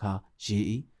သောအခါရေး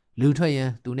၏လူထွက်ရန်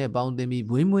သူနှင့်ပေါင်းတင်ပြီး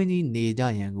ဘွေးမွေးကြီးနေကြ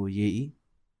ရန်ကိုရေး၏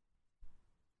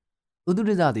ဥဒု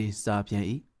ရဇသည်စာပြန်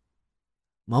၏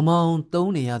မောင်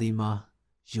သုံးနေရသည်မှာ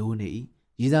ယိုးနေ၏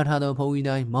ရေးစားထားသောဖုံကြီး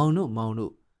တိုင်းမောင်တို့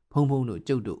ဖုံတို့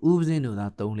ကျုပ်တို့ဥပစင်းတို့သာ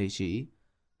သုံးလေရှိ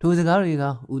ထိုစကားတွေက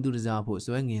ဥဒုရဇဖို့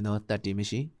စွဲငင်သောတတ်တည်မ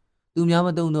ရှိသူများမ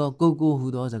သုံးသောကိုဟူ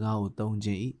သောစကားကိုသုံးခြ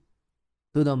င်း၏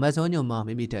သို့သောမတ်စောညွန့်မှာ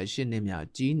မိမိထက်8နှစ်များ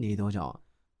ကြီးနေသောကြောင့်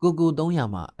ကို300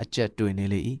မှာအကျက်တွင်နေ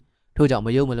လေ၏ထို့ကြောင့်မ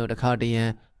ယုံမလွန်တခါတရံ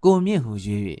ကိုမြင့်ဟု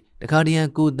ရွေး၍တခါတရံ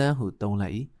ကိုတန်းဟုသုံးလို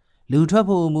က်၏လူထွက်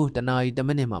ဖို့မူတနာရီ1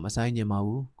မိနစ်မှမဆိုင်ကျင်ပါ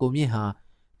ဘူးကိုမြင့်ဟာ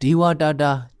ဒီဝါ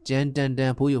တာကြမ်းတ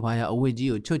န်ဖိုးရဖားရအဝတ်ကြီး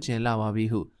ကိုချွတ်ချင်လာပါပြီ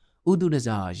ဟုဥဒုရဇ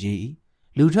ရေး၏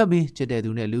လူထွက်ပြီးချစ်တဲ့သူ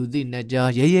နဲ့လူသိနှက်ကြား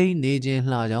ရိနေခြင်း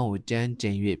လှကြောင်းကိုကြမ်းကျ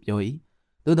င်၍ပြော၏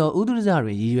သို့သောဥဒုရဇတွ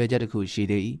င်ရည်ရွယ်ချက်တစ်ခုရှိ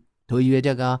သေး၏ထိုရည်ရွယ်ချ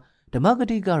က်ကဓမ္မဂ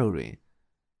တိကတို့တွင်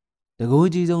တကိုး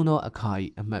ကြီးဆုံးသောအခါ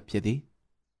၏အမှတ်ဖြစ်သည်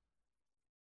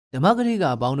ဓမ္မဂတိက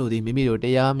အပေါင်းတို့သည်မိမိတို့တ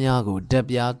ရားများကိုဓာတ်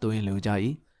ပြားသွင်းလိုကြ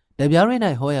၏ဓာတ်ပြားရင်း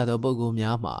၌ဟောရသောပုဂ္ဂိုလ်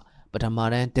များမှာပထမ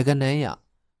တန်းတကနန်းရ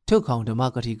ထုတ်ခေါင်ဓမ္မ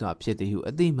ဂတိကဖြစ်သည်ဟု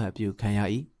အတိမတ်ပြုခံရ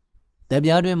၏ဓာတ်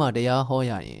ပြားတွင်မှတရားဟော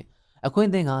ရရင်အခွင့်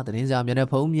အသင်ကသတင်းစာမျက်နှာ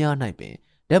ဖုံးများ၌ပင်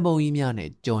ဓာတ်ပုံကြီးများနှ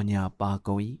င့်ကြော်ညာပါ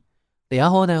ကုန်၏တ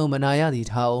ရားဟောတဲ့ကိုမနာရသည်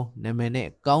ထားအောင်နာမည်နှင့်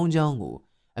ကောင်းကြောင်းကို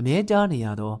အမြဲကြားနေရ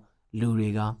သောလူတွေ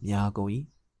ကများကုန်၏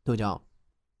ထို့ကြောင့်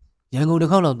ရန်ကုန်တစ်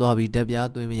ခေါက်လောက်သွားပြီးဓာတ်ပြား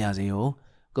သွင်းမရစေရော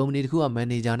ကုမ္ပဏီတစ်ခုကမန်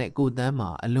နေဂျာနဲ့ကိုတန်းမှာ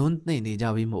အလွန်သိနေကြ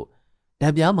ပြီးမို့ဓာ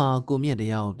တ်ပြားမှာကိုမြင့်တ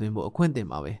ရားကိုသွင်းဖို့အခွင့်အသင်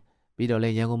ပါပဲပြီးတော့လ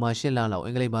ည်းရန်ကုန်မှာ8လလောက်အ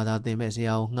င်္ဂလိပ်ဘာသာသင်မဲ့ဆ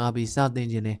ရာကိုငှားပြီးစသင်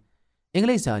ခြင်းနဲ့အင်္ဂ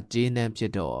လိပ်စာကျေးနှမ်းဖြ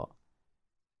စ်တော့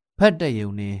ဖတ်တဲ့ယုံ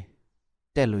နဲ့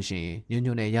တက်လို့ရှိရင်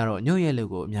ညွန့်နဲ့ရတော့ညွန့်ရဲ့လူ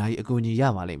ကိုအများကြီးအကူအညီရ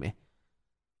ပါလိမ့်မယ်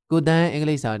ကိုတန်းအင်္ဂ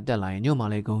လိပ်စာတက်လာရင်ညွန့်မှ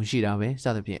လည်းဂုဏ်ရှိတာပဲစ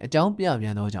သဖြင့်အကြောင်းပြပြ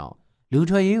န်သောကြောင့်လူ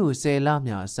ထွက်ရေးကို10လ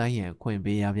မြဆိုင်းရန်ခွင့်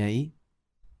ပေးရပြန်၏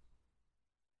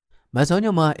မတ်စော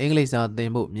ညွန့်မှာအင်္ဂလိပ်စာသ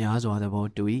င်ဖို့များစွာသဘော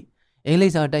တူ၏အင်္ဂလိ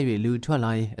ပ်စာတက်၍လူထွက်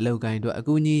လာရင်အလောက်ကိုင်းအတွက်အ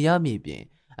ကူအညီရမည်ပြင်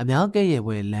အများကဲ့ရဲ့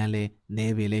ဘွယ်လမ်းလဲနေ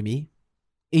ပေလိမ့်မည်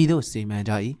ဤသို့စီမံ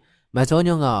ကြ၏မတ်စော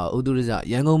ညွန့်ကဥဒုရဇ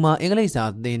ရန်ကုန်မှာအင်္ဂလိပ်စာ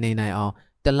သင်နေနိုင်အောင်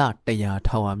တစ်လ100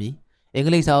ထောက်ရမည်အင်္ဂ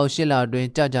လိပ်စာကို8လအတွင်း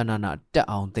ကြာနာတက်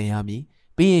အောင်သင်ရမည်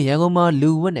ပြီးရင်ရန်ကုန်မှာလူ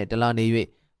ဝက်နဲ့တလနေ၍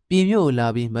ပြည်မြို့လာ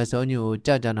ပြီးမတ်စောညွန့်ကို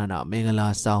ကြာနာမင်္ဂလာ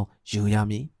ဆောင်ယူရ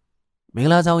မည်မင်္ဂ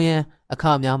လာဆောင်ရန်အခ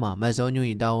များမှာမတ်စောညွန့်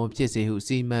၏တာဝန်ဖြစ်စေဟု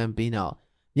စီမံပြီးနောက်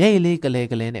မျက်ရည်လေးကလဲ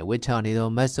ကလဲနဲ့ဝစ်ချနေသော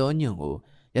မတ်စောညွန့်ကို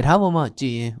ယထာပေါ်မှကြ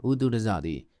ည်ရင်ဦးသူတစသ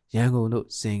ည်ရန်ကုန်သို့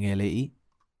ဆင်ငယ်လေ၏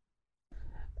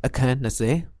အခန်း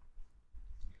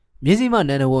20မြင်းစီမ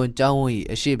နန္ဒဝန်ကျောင်းဝန်း၏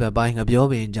အရှိဘက်ပိုင်းငပြော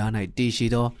ပင်ကြား၌တည်ရှိ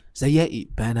သောဇရက်၏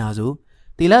ဘန္နာဆို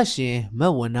တီလရှင်မ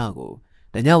တ်ဝနကို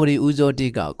တညဝရီဦးစောတိ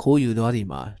ကခိုးယူသွားသည်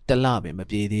မှာတလပင်မ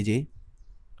ပြေသေးချေ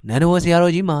နန္ဒဝန်ဆရာ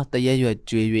တော်ကြီးမှာတရက်ရွက်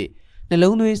ကျွေး၍နှ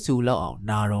လုံးသွေးဆူလောက်အောင်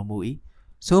နာတော်မူ၏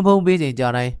ဆုံးဖုံးပေးချိန်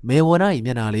ကြားတိုင်းမေဝန၏မျ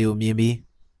က်နှာလေးကိုမြင်ပြီး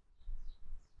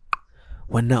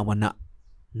ဝနနာ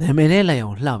မည်နဲ့လိုက်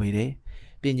အောင်လှပေတယ်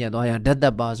ပြညတ်သွားရဓာတ်သ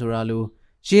က်ပါဆိုတာလို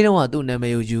ရှင်းတော့သူ့နာမ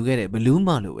ည်ကိုယူခဲ့တဲ့ဘလူးမ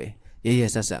လိုပဲရဲရဲ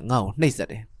ဆက်ဆက်ငါ့ကိုနှိပ်စက်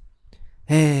တယ်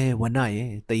ဟဲဝနရဲ့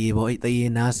တရေပေါ်တရေ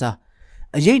နာစား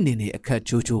အရိတ်နေအခက်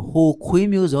ချိုးဟိုခွေး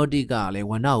မျိုးဇောတိကလည်း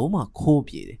ဝနကိုမှခိုး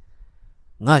ပြေတယ်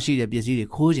ငါရှိတဲ့ပစ္စည်းတွေ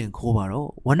ခိုးခြင်းခိုးပါတော့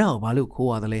ဝနကိုဘာလို့ခိုး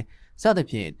ရသလဲစသ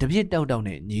ဖြင့်တပြစ်တောက်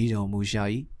နဲ့ညီတော်မူရှာ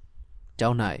၏ကျော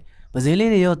င်း၌ပဇင်း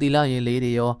လေးတွေရောတီလာရင်လေး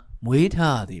တွေရောမွေး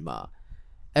ထားသည်မှာ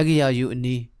အဂယယူအ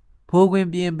နီးဖိုးခွင်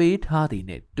ပြင်ပေးထားသည်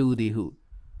နဲ့တူသည်ဟု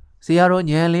ဆရာတော်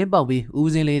ညံလင်းပေါက်ပြီး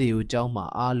ဦးစင်းလေးတွေကိုကျောင်းမှာ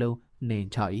အားလုံးနှင်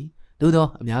ချ၏သို့သော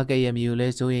အများကဲ့ရဲ့မျိုးလဲ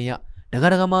ဆိုရင်ရဒကာ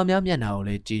ဒကာမများမျက်နှာကိုလ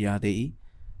ည်းကြည်ရသေး၏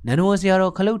နန္ဒဝဆရာ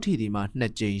တော်ခလုတ်ထီသည်မှာ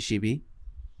2ကြိမ်ရှိပြီး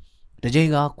တစ်ကြိမ်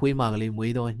ကခွေးမကလေး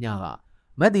မွေးသောညက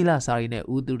မက်တီလာစာရီနှင့်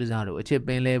ဦးသူတစားတို့အချစ်ပ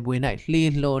င်လဲပွေ၌လှေ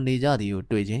လှော်နေကြသည်ကို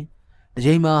တွေ့ခြင်းတစ်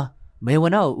ကြိမ်မှာမေဝ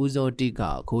နကိုဦးစောတိက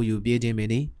ခိုးယူပြေးခြင်းပင်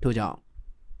သည်ထို့ကြောင့်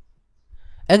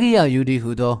အဂိယယူဒီ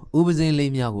ဟုသောဥပဇင်း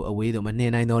လေးများကိုအဝေးသို့မနှ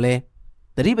င်နိုင်တော့လဲ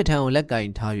တတိပဋ္ဌာန်ကိုလက်က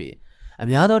င်ထား၍အ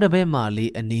များသောတပည့်မှ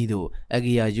လေးအနီးသို့အ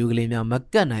ဂိယယူကလေးများမ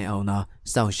ကတ်နိုင်အောင်သာ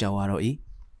စောင့်ရှောက်ရတော့၏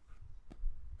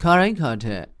ခါတိုင်းခါထ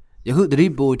က်ယခုတတိ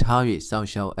ပိုထား၍စောင့်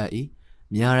ရှောက်အပ်၏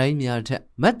များတိုင်းများထက်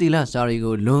မတ်တီလာစာရီ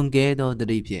ကိုလွန်ကဲသောတ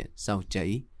တိဖြင့်စောင့်ကြ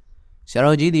၏ဆရာ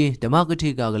တော်ကြီးသည်ဓမ္မကတိ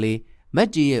ကကလေးမက်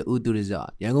ကြီးရဲ့ဥတုရဇ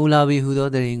ရန်ကုန်လာပြီဟုသော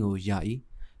တရင်ကိုရ၏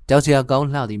ကြောက်စရာကောင်း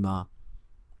လှသည်မှာ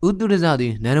ဥတုရဇသ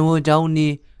ည်နန္ဒဝကျောင်း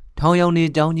နီးထောင်ရောင်နေ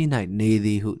ကျောင်းကြီး၌နေသ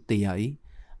ည်ဟုသိရ၏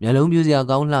မျက်လုံးပြူစရာ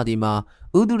ကောင်းလှသည်မှာ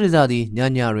ဥတုရဇသည်ည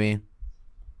တွင်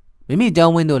မိမိကျော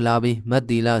င်းဝင်းသို့လာပြီးမတ်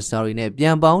တီလာစာရီနှင့်ပြ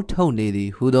န်ပေါင်းထုတ်နေသည်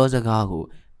ဟုသောစကားကို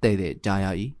တဲ့ကြားရ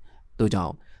၏သို့ကြော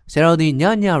င့်ဆရာတော်သည်ည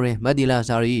တွင်မတ်တီလာ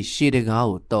စာရီရှေ့တကား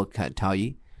ကိုတော့ခတ်ထား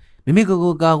၏မိမိကိုယ်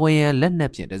ကိုကာကွယ်ရန်လက်န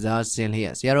က်ဖြင့်တစားဆင်လျ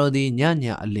က်ဆရာတော်သည်ည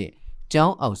အလင့်ကျော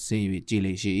င်းအောက်ဆင်း၍ကြည်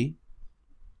လေရှိ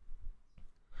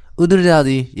ဥဒရဒသ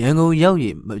ည်ရန်ကုန်ရောက်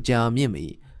၍မကြာမြင့်မီ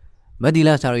မတ်တီ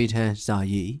လာစာရီထံစာ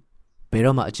ရေးဘယ်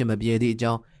တော့မှအချစ်မပြေသည့်အ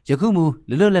ကြောင်းယခုမူ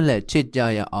လွတ်လွတ်လပ်လပ်ချစ်ကြ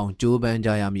ရအောင်ကြိုးပမ်းကြ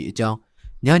ရမည်အကြောင်း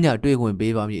ညတွေ့ခွင့်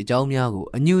ပေးပါမည်အကြောင်းများကို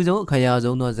အညူဆုံးအခရာ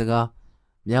ဆုံးသောစကား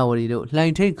မြဝတီတို့လှို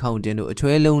င်ထိတ်ခေါင်တင်တို့အ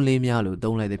ချွဲလုံးလေးများလို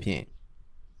သုံးလိုက်သဖြင့်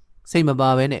စိတ်မပါ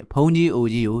ဘဲနဲ့ဖုံးကြီးအို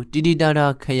ကြီးကိုတီတီတာတာ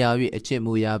ခရာ၍အချစ်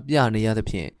မူရာပြနေရသ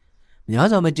ဖြင့်များ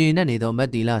စွာမကျေနပ်နေသောမတ်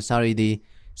တီလာစာရီသည်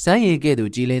စမ်းရည်ကဲ့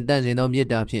သို့ကြည်လင်တန့်စင်သောမေတ္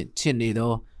တာဖြင့်ချစ်နေ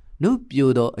သောနုပြို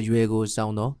သောအရွယ်ကိုစော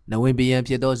င်းသောနဝင်ပယံ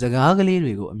ဖြစ်သောစကားကလေး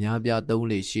တွေကိုအများပြားသုံး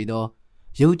လေရှိသော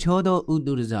ရုပ်ချောသောဥ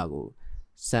တုရဇကို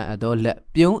စံအပ်သောလက်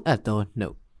ပြုံးအပ်သောနှု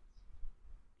တ်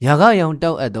ရာဂရောင်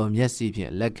တောက်အပ်သောမျက်စိဖြ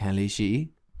င့်လက်ခံလေးရှိ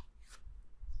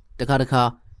တခါ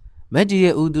မက်ကြီး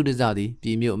ရဲ့ဥတုရဇသည်ပြ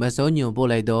ည်မြို့မစောညွန်ပို့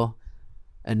လိုက်သော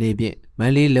အနေဖြင့်မ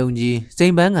န်းလေးလုံကြီးစိ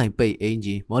န်ပန်းငိုင်ပိတ်အင်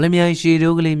ကြီးမော်လမြိုင်ရှည်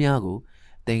တိုးကလေးများကို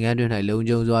တင်ကန်းတွင်၌လုံ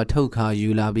ခြုံစွာထုတ်ခါယူ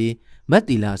လာပြီးမတ်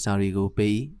တီလာစာရီကို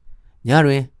ပေး၏ည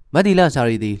တွင်မတ်တီလာစာ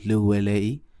ရီသည်လူဝဲလေ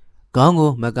၏ခေါင်း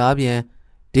ကိုမကားပြန်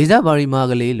ဒေဇဘာရီမာ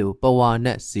ကလေးလိုပဝါ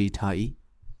နဲ့စီထား၏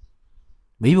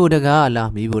မိဖို့တကားအလား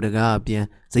မိဖို့တကားအပြန်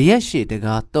ဇရက်ရှိတ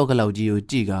ကားတော့ကလောက်ကြီးကို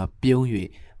ကြည့်ကာပြုံး၍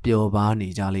ပျော်ပါနေ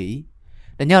ကြလေ၏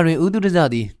တညတွင်ဥတုရဇ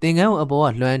သည်တင်ကန်းကိုအ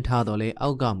ပေါ်ကလွှမ်းထားတော်လဲ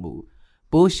အောက်ကမူ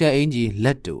ပိုးရှက်အင်ကြီးလ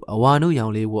က်တူအဝါနုရော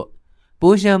င်လေးဝတ်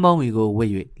ပိုးရှမ်းပေါင်းမီကိုဝ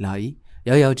တ်၍လာ၏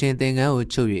ရောက်ချင်းတင်ကန်းကို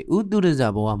ချုပ်၍ဥတုရဇ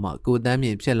ဘဝမှကိုတန်းမြ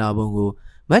င့်ဖြစ်လာပုံကို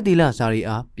မတ်တီလာစာရီ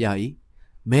အားပြ၏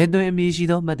မဲသွင်းအမည်ရှိ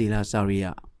သောမတ်တီလာစာရီ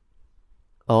ယာ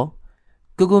အော်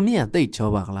ကိုမြင့်တိတ်ချော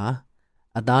ပါကလား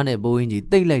အသားနဲ့ပိုးအင်ကြီး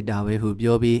တိတ်လိုက်တာပဲဟု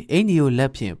ပြောပြီးအင်ကြီးကိုလ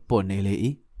က်ဖြင့်ပုတ်နေလေ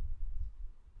၏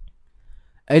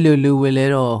အဲ့လိုလူဝင်လဲ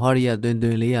တော့ဟောရီယာတွင်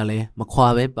လေးရလဲမခွာ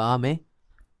ပဲပါမယ်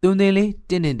တွင်လေး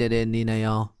တင်းတင်းတဲတဲနေနိုင်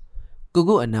အောင်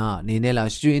ကိုအနာနေနဲ့လား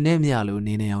ရွှေနဲ့မြလို့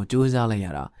နေနေအောင်ကြိုးစားလိုက်ရ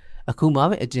တာအခုမှ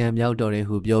ပဲအကြံမြောက်တော်တယ်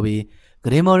ဟုပြောပြီးဂ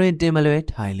ရင်မော်ရင်တင်မလွဲ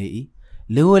ထိုင်လေ၏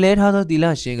လူဝလဲထားသောတီ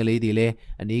လာရှင်ကလေးသည်လည်း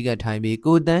အနီးကထိုင်ပြီး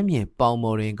ကိုတန်းမြင်ပေါင်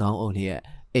မော်ရင်ခေါင်းအုပ်လျက်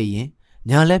အိပ်ရင်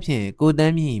ညာလက်ဖြင့်ကိုတ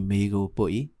န်းမြင့်မေးကိုပု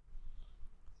တ်၏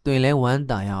တွင်လဲဝမ်း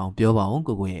တာရအောင်ပြောပါအောင်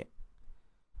ကိုရဲ့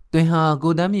တွင်ဟာ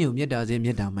ကိုတန်းမြင့်ကိုမြတ်တာစေမြ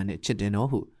တ်တာမှန်နဲ့ချစ်တယ်နော်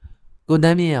ဟုကိုတ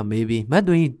န်းမြင့်ကမေးပြီးမတ်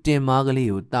တွင်တင်မားကလေး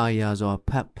ကိုတာယာစွာ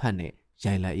ဖတ်နဲ့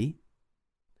ရိုက်လိုက်၏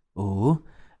အိုး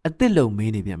အစ်စ်လုံး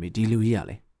မေးနေပြန်ပြီဒီလူကြီးက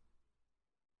လည်း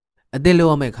အစ်စ်လုံး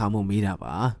ရမယ့်ခါမှမေးတာ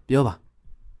ပါပြောပါ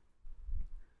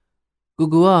ကို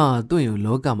ကတွင်ကို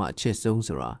လောကမှာအချစ်ဆုံး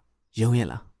ဆိုတာယုံရ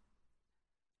လား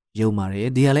ယုံပါတယ်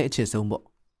ဒီကလည်းအချစ်ဆုံးပေါ့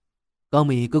ကောင်း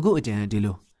ပြီကိုကိုအကြံဒီ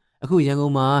လိုအခုရန်ကု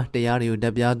န်မှာတရားတွေကိုတ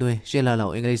က်ပြားသွင်းရှစ်လလော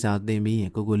က်အင်္ဂလိပ်စာသင်ပြီးရ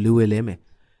င်ကိုလူဝဲလဲမယ်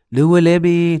လူဝဲလဲ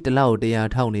ပြီးတလောက်တရား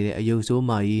ထောက်နေတဲ့အယုတ်ဆိုး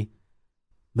မာကြီး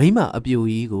မိမအပြူ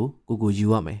ကြီးကိုယူ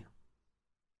ရမယ်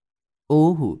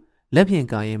အိုးဟုလက်ဖြင့်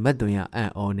ကာရင်မတ်တွင်ရအံ့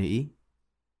ဩနေ၏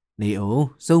နေအောင်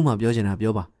စုံးမှပြောချင်တာ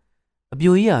ပြောပါအ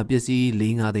ပြူကြီးကပစ္စည်း၄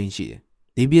-၅သိန်းရှိတယ်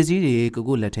ဒီပစ္စည်းတွေ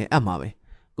ကိုလက်ထဲအပ်မှာပဲ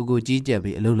ကိုကြီးကြက်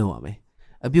ပြီးအလုပ်လုပ်ရမယ်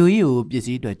အပြူကြီးကိုပစ္စ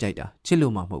ည်းတွေကြိုက်တာချစ်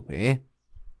လို့မှမဟုတ်ပဲ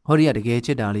ဟောဒီကတကယ်ချ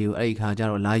စ်တာလေးကိုအဲ့ဒီခါကျ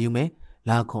တော့လာယူမယ်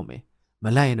လာခွန်မယ်မ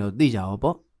လိုက်ရင်တော့သိကြရော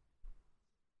ပေါ့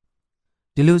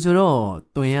ဒီလိုဆိုတော့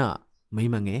တွင်ရမိ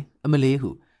မငယ်အမလေးဟု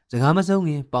စကားမဆုံးခ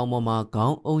င်ပေါင်ပေါ်မှာခေါ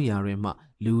င်းအုံရာတွင်မှ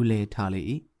လူးလဲထားလေ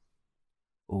၏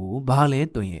အိုးဘာလဲ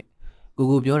တွင်ရဲ့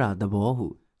ကိုပြောတာသဘောဟု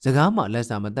စကားမှလက်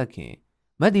စာမတက်ခင်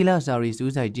မတ်တီလာစာရီ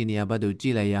စူးစိုက်ကြည့်နေရဘက်သို့ကြ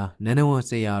ည့်လိုက်ရာနန်းနဝ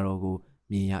ဆရာတော်ကို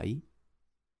မြင်ရ၏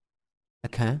အ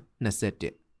ခန်း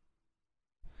21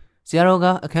ဆရာတော်က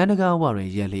အခန်းတကားဝတွင်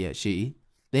ရက်လျက်ရှိ၏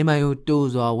သင်္မိုင်ကိုတိုး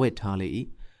စွာဝစ်ထားလေ၏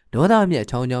ဒေါသမြတ်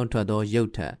ချောင်းချောင်းထွက်သောရု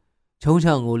ပ်ထက်ချုံ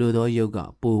ချောင်းငိုလိုသောရုပ်က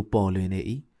ပိုပေါ်လွင်နေ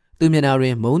၏သူမျက်နှာတွ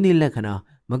င်မုန်းသည့်လက္ခဏာ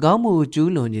မကောင်းမှု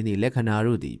ကျူးလွန်ခြင်းသည့်လက္ခဏာ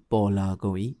တို့သည်ပေါ်လာ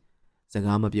ကုန်၏စ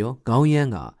ကားမပြောခေါင်းရမ်း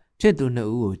ကချစ်သူနှစ်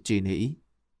ဦးကိုကြည်နေ၏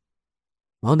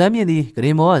မောင်တန်းမြင့်သည်ဂရ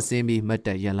င်မောကဆင်းပြီးမတ်တ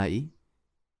က်ရက်လိုက်၏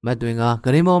မတ်တွင်ကဂ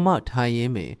ရင်မောမှထိုင်ရ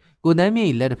င်းပင်ကိုတန်းမြင့်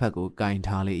၏လက်တစ်ဖက်ကိုကင်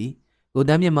ထားလေ၏ကို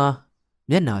တန်းမြင့်မှာ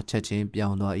မျက်နှာချက်ချင်းပြော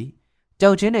င်းသွား၏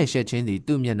ကြောက်ချင်းနဲ့ရှက်ချင်းသည်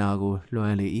သူ့မျက်နှာကိုလွှ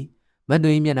မ်းလေ၏မတ်တွ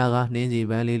င်မျက်နှာကနှင်းစီ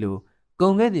ပန်းလေးလိုကု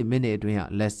န်ခဲ့သည့်မိနစ်အတွင်းက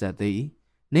လက်ဆက်သေး၏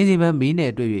နှင်းစီပန်းမီး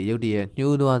နဲ့တွေ့၍ရုတ်တရက်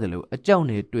ညှိုးသွားသလိုအကြောက်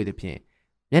နဲ့တွေ့သည်ဖြင့်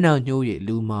မျက်နှာညှိုး၍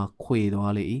လူမာခွေ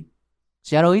သွားလေ၏ဆ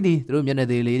ရာတော်ကြီးသည်သူတို့မျက်နှာ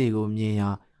သေးလေးတွေကိုမြင်ရာ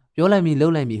ပြောလိုက်မိလှု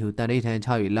ပ်လိုက်မိဟုတန်တိတ်ထန်ချ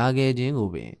၍လာခဲ့ခြင်းကို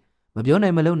ပင်မပြောနို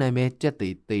င်မလုပ်နိုင်ပဲကြက်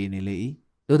သေးသေးနေလေ၏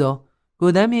သို့သောကို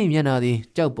တန်းမြင့်မျက်နှာသည်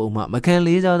ကြောက်ပုံမှမခံ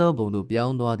လေးစားသောပုံသို့ပြော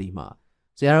င်းသွားသည်မှ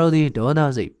ဆရာတော်သည်ဒေါသ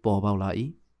စိတ်ပေါ်ပေါက်လာ၏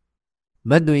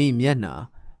မတ်တွင်၏မျက်နှာ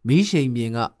မီးရှိန်ပြ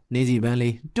င်ကနေစီပန်း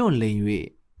လေးတွန့်လိန်၍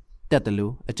တက်တယ်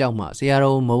လို့အကြောက်မှဆရာ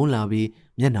တော်မုန်းလာပြီး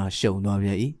မျက်နှာရှုံသွားပြ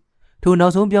န်၏ထိုနော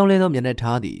က်ဆုံးပြောင်းလဲသောမျက်နှာ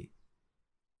ထားသည်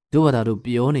တို့ဘာသာတို့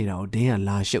ပြောနေတာကိုဒင်းက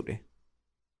လာရှုပ်တယ်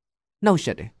နှောက်ရှ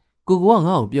က်တယ်ကိုက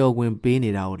ငါ့ကိုပြောခွင့်ပေးနေ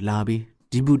တာကိုလာပြီး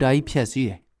ဒီဘူတာကြီးဖြတ်စည်း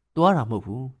တယ်သွားတာမဟုတ်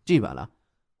ဘူးကြည့်ပါလား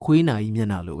ခွေးနာကြီးမျက်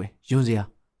နှာလိုပဲယွန်းစရာ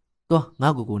သွားငါ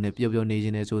ကိုနဲ့ပျော်ပျော်နေခြ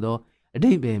င်းနဲ့ဆိုတော့အ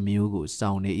တိတ်ပဲမျိုးကို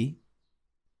စောင်းနေ၏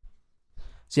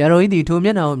ဆရာတော်ကြီးသည်ထိုမျ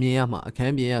က်နှာကိုမြင်ရမှအခ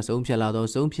န်းပြင်ရဆုံးဖြတ်လာသော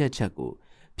ဆုံးဖြတ်ချက်ကို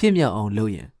ဖြစ်မြောက်အောင်လု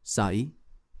ပ်ရန်စာ၏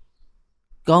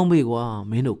ကောင်းပြီကွာ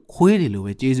မင်းတို့ခွေးတွေလို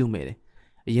ပဲကျေးဇူးမဲ့တယ်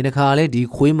အရင်တစ်ခါလဲဒီ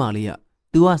ခွေးမလေးက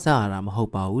तू ကစရတာမဟု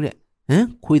တ်ပါဘူးတဲ့ဟမ်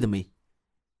ခွေးသမီး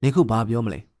နေခုဘာပြောမ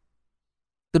လဲ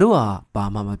သူတို့ကဘာ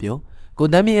မှမပြောကို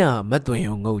တန်းမြင့်ကမတ်တွ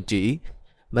င်ုံငုံကြည့်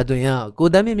မတ်တွင်ကကို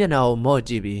တန်းမြင့်မျက်နှာကိုမော့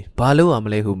ကြည့်ပြီးဘာလို့ရမ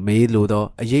လဲဟုမေးလိုတော့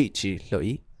အရေးချီလှုပ်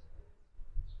၏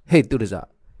ဟေ့သူတစား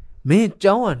မင်းเ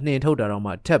จ้าကနှင်ထုတ်တာတော့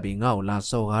မှထက်ပြီးငါ့ကိုလာ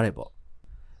စော်ကားတယ်ပေါ့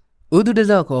ဦးသူတ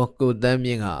စားခေါ်ကိုတန်းမြ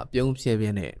င့်ကပြုံးဖြဲပြ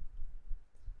င်းနဲ့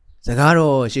စကား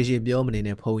တော့ရှေ့ရှေ့ပြောမနေ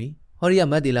နဲ့ဖုံကြီးဟောဒီက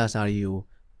မတ်တီလာစာရီကို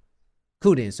ခု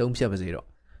တင်ဆုံးဖြတ်ပါစေတော့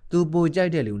သူပိုကြို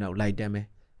က်တဲ့လူနောက်လိုက်တမ်းမယ်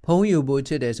ဖုံကြီးကိုပို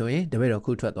ချစ်တယ်ဆိုရင်တပည့်တော်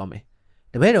ခုထွက်သွားမယ်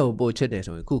တပည့်တော်ကိုပိုချစ်တယ်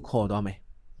ဆိုရင်ခုခေါ်သွားမယ်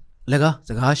လကားစ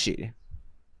ကားရှည်တယ်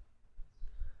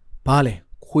ဘာလဲ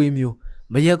ခွေးမျိုး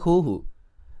မရက်ခိုးဟု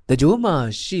တကြိုးမှ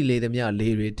ရှိလေသမျှ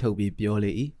လေးတွေထုတ်ပြီးပြော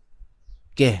လေ၏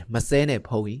ကဲမစဲနဲ့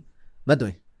ဖုံကြီးမတ်တွ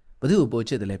င်ဘသူ့ကိုပို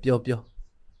ချစ်တယ်လဲပြော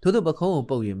ထို့သူပခုံးကို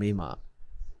ပုတ်ရင်မေးမှာ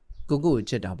ကို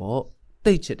ချစ်တာပေါ့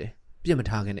တိတ်ချစ်တယ်ပြစ်မ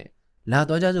ထားခင်နဲ့လာ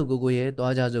သွားကြစို့ကိုရဲ့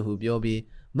သွားကြစို့ဟုပြောပြီး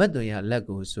မတ်တွင်ရလက်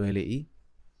ကိုဆွဲလေ၏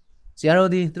ဆရာ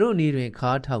တော်သည်သူတို့အနီးတွင်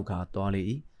ခါထောက်ခါသွားလေ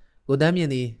၏ကိုတန်းမြ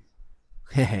င့်သည်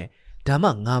ဟဲဒါမှ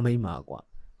ငါမိမ့်မှာကွာ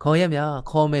ခေါ်ရမြ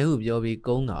ခေါ်မယ်ဟုပြောပြီး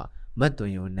ကုန်းကမတ်တွ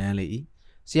င်ကိုနမ်းလေ၏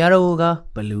ဆရာတော်က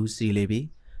ဘလူးစီလေပြီ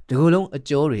တကူလုံးအ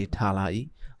ကျော်တွေထားလာ၏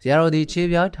ဆရာတော်သည်ခြေ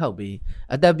ပြားထောက်ပြီး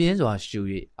အသက်ပြင်းစွာရှူ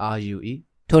၍အာယူ၏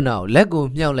ထို့နောက်လက်ကို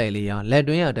မြှောက်လိုက်လေရာလက်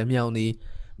တွင်ရဓမြောင်သည်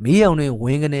မီးရောင်တွင်ဝ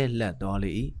င်းကနေလက်သွား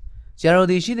လေ၏ဆရာတော်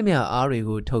သည်ရှိသမျှအားတွေ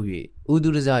ကိုထုတ်၍ဦးသူ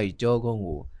တစား၏ကြောကုန်း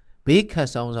ကိုဘေးခတ်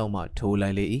ဆောင်ဆောင်မှထိုးလို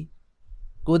က်လေ၏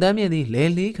ကိုတန်းမြင့်သည်လဲ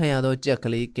လေးခံရသောကြက်က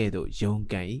လေးကဲ့သို့ယုံ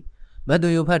ကန်၏မတ်တွ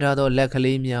င်ကိုဖတ်ထားသောလက်က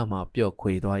လေးများမှပျော့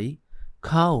ခွေသွား၏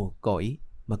ခါကိုကော့၏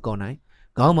မကော့နိုင်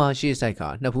ခေါင်းမှာရှေ့ဆိုင်ခါ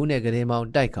နှစ်ဖူးနှင့်ကရင်မောင်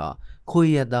တိုက်ခါခွေ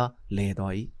ရသားလဲ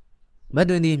သွား၏မတ်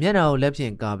တွင်သည်မျက်နှာကိုလက်ဖြ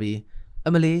င့်ကာပြီးအ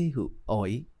မလေးဟုအော်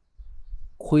၏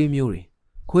ခွေးမျိုးတွေ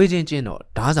ခွေးချင်းချင်းတော့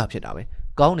ဓားစာဖြစ်တာပဲ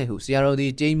ကောင်းတယ်ဟုဆရာတော်သ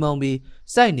ည်ကျိန်းမောင်းပြီး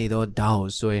စိုက်နေသောဓားကို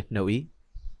ဆွဲနှုတ်၏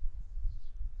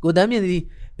ကိုတန်းမြင့်သည်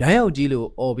ဗျာရောက်ကြီးလို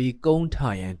အော်ပြီးကုန်းထ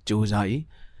ရန်ကြိုးစား၏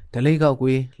ဒလိကောက်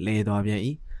ကွေးလဲသွားပြန်၏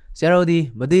ဆရာတော်သည်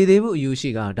မသေးသေးဘူးအယူရှိ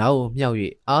ကဓားကိုမြှောက်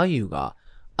၍အာယူက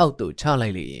အောက်သို့ချလို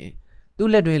က်လေရင်သူ့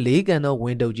လက်တွင်လေးကန်သောဝ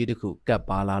င်းတုပ်ကြီးတစ်ခုကပ်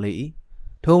ပါလာလေ၏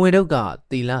ထိုဝင်းတုပ်က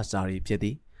တီလစာရီဖြစ်သ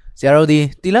ည်ဆရာတော်သည်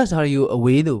တီလစာရီကိုအ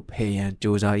ဝေးသို့ဖယ်ရန်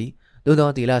ကြိုးစား၏ သို့သော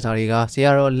တီလာစာတွေကဆ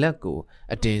ရာတော်လက်ကို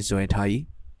အတင်ဆွဲထား၏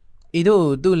ဤသို့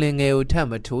သူ့လင်ငယ်ကိုထပ်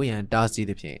မထိုးရန်တားဆီး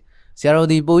သဖြင့်ဆရာတော်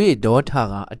သည်ပို၍ဒေါထ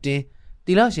ကအတင်း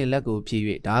တီလာရှင်လက်ကိုဖြည့်၍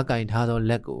ဓာကင်ထားသော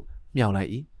လက်ကိုမြောက်လိုက်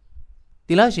၏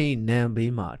တီလာရှင်၏နံ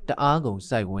ဘေးမှတအားကုန်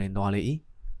စိုက်ဝင်သွားလေ၏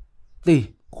သေ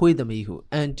ခွေးသမီးဟု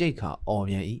အန်ကျိတ်ခါအော်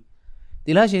ပြန်၏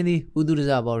တီလာရှင်သည်ဥတုဒ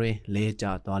ဇဘောတွင်လဲကျ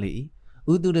သွားလေ၏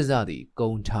ဥတုဒဇသည်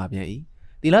ကုံချပြန်၏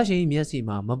တီလာရှင်၏မျက်စိ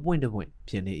မှာမပွင့်တပွင့်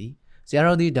ဖြစ်နေ၏ဆရာ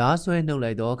တော်သည်ဓာဆွဲနှုတ်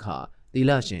လိုက်သောအခါတီ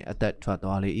လာရှင်အသက်ထွက်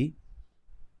သွားလေ၏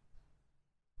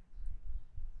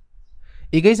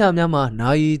ဤကိစ္စများမှာနာ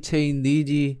ယီချိန်သီး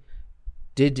ကြီး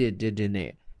တစ်နဲ့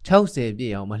60ပြ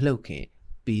ည့်အောင်မလှုပ်ခင်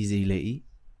ပြီးစီလေ၏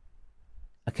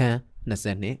အခန်း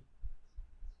20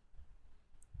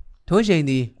ထိုးချိန်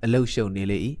သည်အလုတ်ရှုံနေ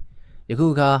လေ၏ယခု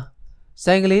အခါ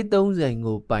ဆိုင်ကလေး30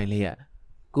ကိုပိုင်လျက်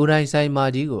ကိုယ်တိုင်ဆိုင်မာ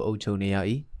ကြီးကိုအုပ်ချုပ်နေရ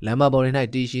၏လမ်းမပေါ်၌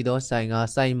တည်ရှိသောဆိုင်ကား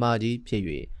ဆိုင်မာကြီးဖြစ်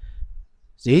၍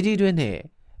ဈေးကြီးတွင်နှင့်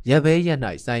ရပ်ဘဲရက်၌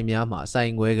ဆိုင်များမှဆို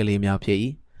င်ခွဲကလေးများဖြစ်၏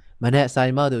မနက်ဆို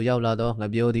င်မသို့ရောက်လာသောင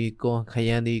ပြိုသည်ကွန်ခရ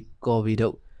မ်းသည်ကော်ဖီ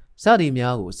တို့စသည်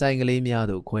များကိုဆိုင်ကလေးများ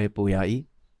သို့ခွဲပို့ရ၏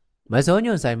မစော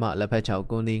ညွန့်ဆိုင်မှလက်ဖက်ချောက်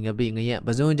ကွန်သည်ငပိငရက်ပ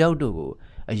ဇွန်ကြောက်တို့ကို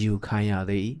အယူခိုင်းရ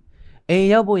သည်အိမ်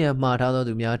ရောက်ဖို့ရန်မှားထားသော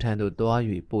သူများထံသို့တွား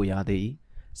၍ပို့ရသည်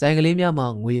ဆိုင်ကလေးများမှ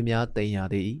ငွေများသိမ်းရ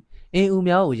သည်အင်းဦး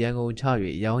များကိုရန်ကုန်ချ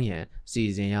၍ရောင်းရန်စီ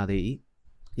စဉ်ရသည်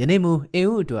ယနေ့မူအင်း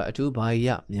ဦးအတွက်အထူးဘာရ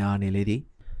များနေလေသည်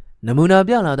နမူနာ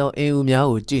ပြလာသောအင်းဦးများ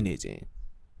ကိုကြည့်နေခြင်း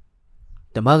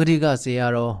ဓမ္မဂတိကဆရာ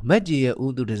တော်မက်ကြီးရဲ့ဥ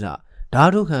တုဒဇဓာ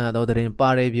တုခံရသောတရင်ပါ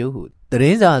ရေပြိုးဟုတရ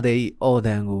င်စာသည်၏အော်တ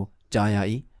န်ကိုကြားရ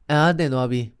၏အံ့အားသင့်သွား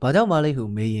ပြီးဘာကြောင့်မလဲဟု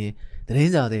မေးရင်တရ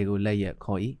င်စာသည်ကိုလက်ရက်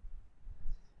ခေါ်၏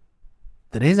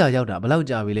တရင်စာရောက်တာဘလောက်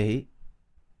ကြာပြီလဲဟိ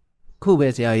ခုပဲ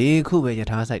ဆရာကြီးခုပဲယ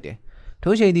ထာဆိုင်တယ်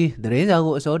ထိုးချိန်သည်တရင်စာ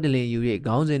ကိုအစောတလင်ယူ၍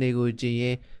ခေါင်းစဉ်တွေကိုကြည်ရ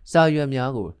င်စာရွက်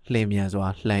များကိုလှင်မြန်စွာ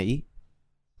လှန်၏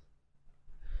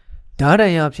ဓာတ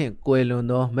န်ရဖြင့်ကွယ်လွန်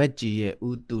သောမက်ကြီးရဲ့ဥ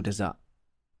တုဒဇ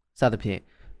စသဖြင့်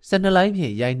12လိုင်းဖြ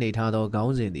င့်ရိုက်နှိပ်ထားသောခေါ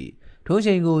င်းစဉ်သည်ထိုး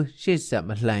ချိန်ကိုရှေ့ဆက်မ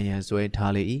လှန်ရန်ဆွဲ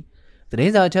ထားလေ၏သတ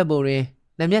င်းစာချက်ပုံတွင်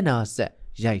နှစ်မျက်နှာဆက်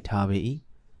ရိုက်ထားပေ၏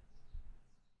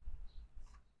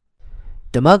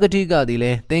ဓမ္မဂတိကသည်လ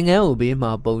ည်းသင်္ကန်းကိုဘေးမှ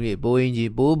ပုံ၍ပိုးအင်း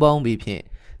ကြီးပိုးပေါင်းပြီးဖြင့်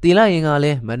တီလာရင်ကလ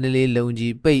ည်းမန္တလေးလုံ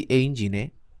ကြီးပိတ်အင်းကြီးနဲ့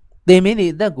သင်မင်း၏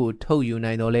အသက်ကိုထုတ်ယူ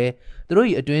နိုင်တော့လဲသူတို့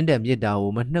၏အတွင်းတက်မြစ်တာ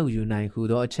ကိုမနှုတ်ယူနိုင်ဟု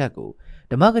သောအချက်ကို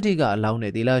ဓမ္မဂတိကအလောင်း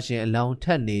နဲ့တီလာရှင်အလောင်းထ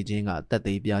က်နေခြင်းကသက်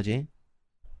သေပြခြင်း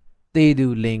သေသူ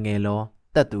လင်ငယ်လော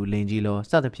တက်သူလင်ကြီးလော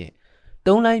စသဖြင့်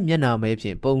သုံးလိုက်မျက်နာမဲဖြ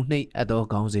င့်ပုံနှိပ်အပ်သော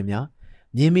ခေါင်းစဉ်များ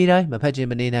မြင်မိတိုင်းမဖက်ခြင်း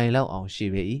မနေနိုင်လောက်အောင်ရှိ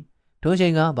ပေ၏ထိုချိ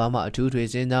န်ကဘာမှအထူးထွေ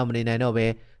စဉ်းစားမနေနိုင်တော့ပဲ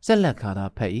ဆက်လက်ခါသာ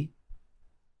ဖက်၏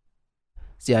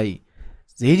ဆရာကြီး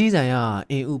ဈေးကြီးဆိုင်က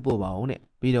အင်းဥပို့ပါအောင်နဲ့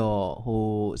ပြီးတော့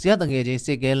ဆရာတငယ်ချင်းစ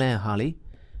စ်ကဲလန်းဟာလေ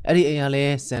အဲ့ဒီအိမ်ကလ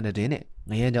ည်းစန်တတင်နဲ့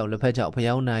ငရဲကြောက်လက်ဖက်ကြောက်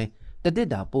ဖျောင်းနိုင်တတစ်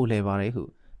တာပို့လှဲပါတယ်ဟု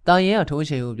တာရင်ကထိုး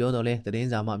ချိန်ကိုပြောတော့လဲသတင်း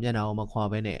စာမှမျက်နှာကိုမခွာ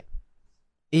ဘဲနဲ့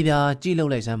အေးပြာကြည့်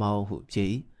လို့လိုက်စမ်းပါဦးဟုဖြေ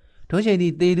၏ထိုးချိန်သ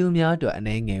ည်သေသူများအတွက်အ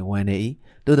နေငယ်ဝမ်းနေ၏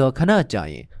သို့သောခဏကြာ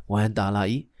ရင်ဝမ်းသာလာ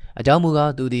၏အကြောင်းမူ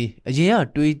ကားသူသည်အရင်က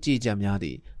တွေးကြည့်ချက်များသ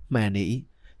ည်မှန်နေ၏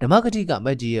ဓမ္မဂတိကမ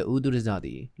က်ကြီးရဲ့ဥတုဒဇသ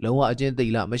ည်လုံးဝအကျဉ်းသိ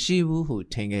လမရှိဘူးဟု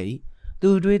ထင်ခဲ့၏သူ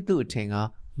တွေးသူ့အထင်က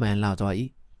မှန်လာသွား၏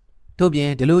ထို့ပြင်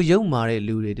ဒီလိုယုံမာတဲ့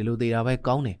လူတွေဒီလိုသေးတာပဲ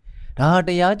ကောင်းတယ်ဒါဟာတ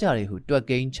ရားကြတယ်ဟုတွက်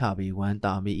ကိန်းချပြီးဝမ်း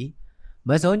သာမိ၏မ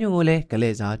စောညွန့်ကိုလည်းဂလဲ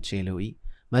စားချင်လို၏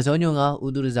မစောညွန့်ကဥ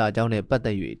တုဒဇအကြောင်းနဲ့ပတ်သ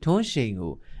က်၍ထွန်းရှိန်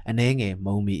ကိုအနှဲငယ်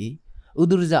မုံမိ၏ဥ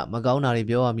တုဒဇမကောင်းတာတွေ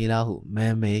ပြောရမည်လားဟုမ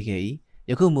န်းမဲခဲ့၏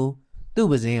ယခုမူသူ့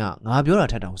ပစင်းကငါပြောတာ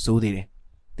ထက်တောင်စိုးသေးတယ်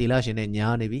တီလာရှင်နဲ့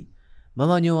ညားနေပြီမ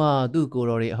မညွန့်ကသူ့ကိုယ်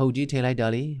တော်တွေအဟုတ်ကြီးထင်လိုက်တာ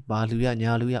လေဘာလူရ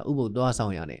ညာလူရဥပုပ်သွားဆော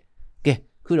င်ရနဲ့ကဲ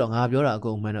ခုတော့ငါပြောတာအ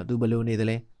ကုန်မှန်တော့သူဘလို့နေသ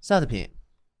လဲစသဖြင့်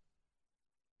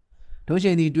ထို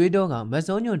ချိန်ဒီတွေးတော့ကမ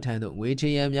စောညွန့်ထံသို့ငွေချေ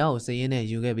ရန်များကိုစည်ရင်းနဲ့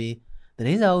ယူခဲ့ပြီးသတ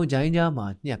င်းစာအုပ်ဂျိုင်းကြားမှ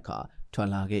ညှက်ခါထွက်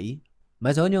လာခဲ့၏မ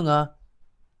စောညွန့်က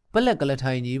ပလက်ကလ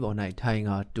ထိုင်ကြီးပေါ်၌ထိုင်က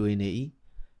တွေးနေ၏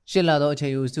ရှစ်လာသောအချိ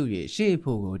န်ကိုစု၍ရှေ့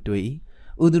ဖို့ကိုတွေး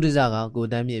၏ဥတုဒဇကကို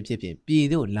တန်းမြင့်ဖြစ်ဖြင့်ပြည်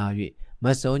သို့လာ၍မ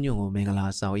စောညွန့်ကိုမင်္ဂလာ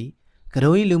ဆောင်၏က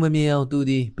တော်၏လူမမြင်အောင်သူ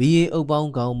သည်ဘီရီအုပ်ပေါ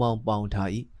င်းခေါင်းပေါင်းပေါင်ထား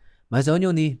၏မစောညွ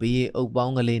န့်သည်ဘီရီအုပ်ပေါ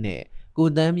င်းကလေးနှင့်ကို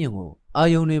တန်းမြင့်ကိုအာ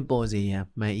ယုန်တွင်ပေါ်စေရန်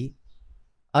မှန်၏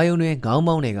အာယုန်တွင်ခေါင်း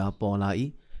ပေါင်းတွေကပေါ်လာ၏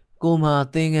ကိုမှ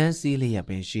သင်္ကန်းစည်းလျက်ပ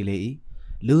င်ရှိလေ၏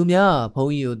လူများဘု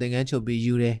န်းကြီးကိုသင်္ကန်းချုပ်ပြီး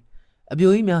ယူတယ်အ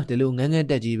ပြိုကြီးများဒီလိုငန်းငန်း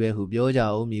တက်ကြီးပဲဟုပြောကြ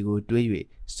အောင်မိကိုတွေး၍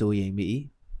စိုးရိမ်မိ၏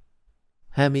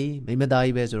ဟမ်မီမိမသား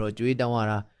ကြီးပဲဆိုတော့ကြွေးတောင်းရ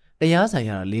တာတရားဆိုင်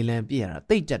ရတာလေးလံပြည့်ရတာ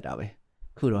တိတ်ကြက်တာပဲ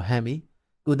ခုတော့ဟမ်မီ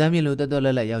ကိုတန်းမြင့်လိုတက်တက်လ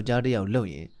က်လက်ယောက်ျားတစ်ယောက်လုံ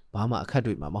ရင်ဘာမှအခက်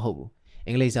တွေ့မှာမဟုတ်ဘူးအ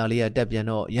င်္ဂလိပ်စာလေးကတက်ပြန်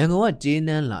တော့ရန်ကုန်ကကျေးန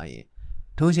န်းလာရင်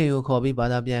ထိုးချိန်ကိုခေါ်ပြီးဘာ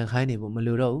သာပြန်ခိုင်းနေဖို့မ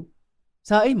လိုတော့ဘူး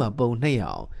စာအိတ်မှာပုံနှိပ်ရ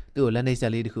အောင်သူ့ကိုလက်နှိပ်ဆ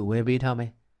က်လေးတစ်ခုဝယ်ပေးထားမ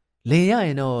ယ်လင်ရရ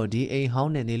င်တော့ဒီအိမ်ဟော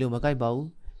င်းနဲ့နေလို့မကိုက်ပါဘူး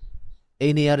အိ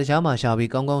မ်နေရာတခြားမှာရှာ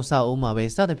ပြီးကောင်းကောင်းစောက်အောင်မှာပဲ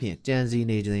စသဖြင့်ကြံစည်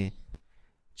နေခြင်း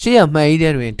ရှေ့ရမှန်ဤ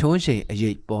တဲ့တွင်ထွန်းရှိန်အ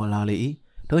ရေးပေါ်လာလေ၏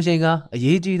ထွန်းရှိန်ကအ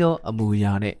ရေးကြီးသောအမူအ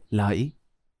ရာနှင့်လာ၏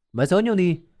မစောညွန့်သ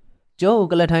ည်ကျောကို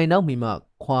ကလထိုင်နောက်မိမှ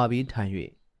ခွာပြီးထိုင်၍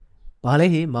ဘာလဲ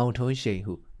ဟိမောင်ထွန်းရှိန်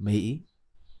ဟုမေး၏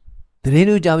တရင်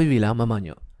တို့ကြားပြီလားမမ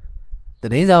ညွန့်တ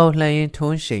ရင်စာကိုလှန်ရင်းထွ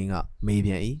န်းရှိန်ကမေး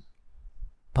ပြန်၏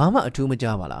ဘာမှအထူးမ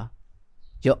ကြားပါလား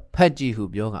ရော့ဖက်ကြည့်ဟု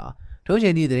ပြောကထွန်းရှိ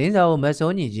န်သည်တရင်စာကိုမစော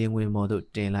ညင်ရင်ဝင်မော်သို့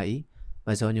တင်လိုက်၏မ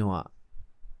စောညွန့်က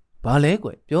ဘာလဲကွ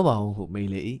ပြောပါဦးဟု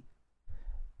မေးလေ၏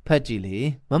ဖက်ကြည့်လေ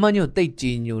မမညွန့်တိတ်ကြ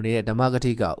ည်ညိုနေတဲ့ဓမ္မဂ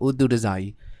တိကဦးသူတစား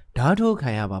ကြီးဓာတ်ထိုးခံ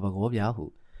ရပါဘကောဗျာဟု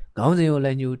ခေါင်းစဉ်ကိုလ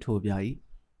ည်းညှိုးထိုးပြ၏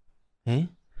ဟင်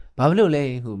ဘာဖြစ်လို့လဲ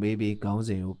ဟုမေးပြီးခေါင်းစ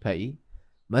ဉ်ကိုဖက်၏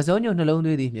မစောညွန့်နှလုံး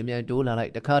သွေးသည်မြန်မြန်တိုးလာလို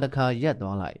က်တစ်ခါရက်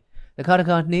သွားလိုက်တစ်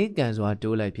ခါနှေးကန်စွာ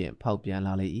တိုးလိုက်ဖြင့်ဖောက်ပြန်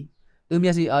လာလေ၏သူမျ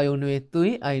က်စိအာယုံတွင်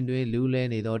သွေးအိုင်တွင်လူးလဲ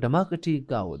နေသောဓမ္မဂတိက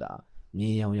ကိုသာမြ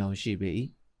င်ရောင်ရှိပေ၏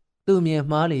သူမြင်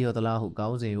မှားလေရောသလားဟုခေါ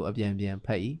င်းစဉ်ကိုအပြန်ဖ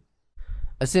က်၏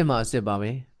အစ်စ်မှအစ်စ်ပါ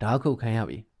ပဲဓာတ်ခုတ်ခံရ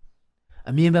ပြီ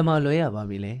အမြင်ဘက်မှလွဲရပါ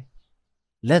ပြီလေ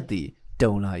လက်သည်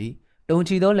တုံလာ၏တုံ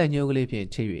ချီသောလက်ညှိုးကလေးဖြင့်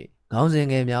ချိတ်၍ခေါင်းစဉ်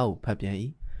ငယ်များကိုဖတ်ပြန်၏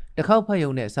တစ်ခေါက်ဖတ်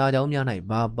ရုံနှင့်စာကြောင်းများ၌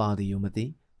ဘာပါသည်ယုံမသိ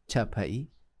ချက်ဖတ်၏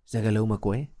စကားလုံးမ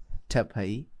ကွယ်ထပ်ဖတ်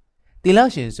၏တိလ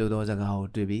ရှင်ဆိုသောစကားကို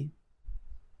တွေ့ပြီး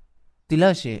တိလ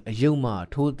ရှင်အယုံမှ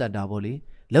ထိုးတက်တာပေါ့လေ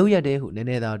လောက်ရက်တဲ့ဟုနည်း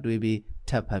နည်းသာတွေးပြီးထ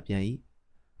ပ်ဖတ်ပြန်၏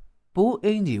ပိုးအ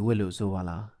င်းကြီးဝစ်လို့ဆိုပါ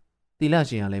လားတိလ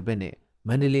ရှင်ကလည်းဘက်နဲ့မ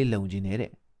န္တလေးလုံကြီးနေ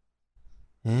တဲ့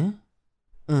ဟ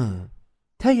မ်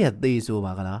ထက်ရက်သေးဆို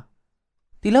ပါကလား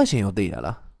တိလရှင်ရောသေးတာ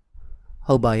လား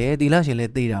ဟုတ်ပါရဲ့တိလရှင်လ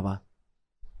ည်းသေးတာပါ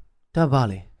တတ်ပါ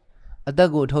လေအသက်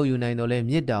ကိုထုတ်ယူနိုင်တော့လဲ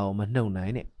မြစ်တာကိုမနှုတ်နို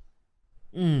င်နဲ့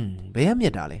ဘယ်ရမြ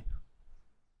စ်တာလဲ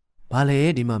ဘာလဲ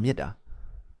ဒီမှာမြစ်တာ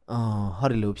ဟော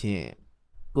ဒီလိုဖြင့်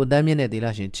ကိုတန်းမြင့်နဲ့တိလ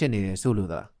ရှင်ချစ်နေတယ်ဆိုလို့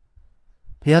သာ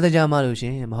ဖះတရားမလို့ရှ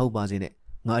င်မဟုတ်ပါစေနဲ့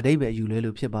ငါအတိတ်ပဲအယူလွဲ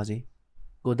လို့ဖြစ်ပါစေ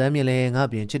ကိုတန်းမြင့်လည်းငါ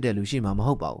ပြင်ချစ်တဲ့လူရှိမှာမ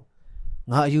ဟုတ်ပါဘူး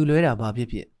ငါအယူလွဲတာဘာဖြ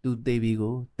စ်သူသေးပြီး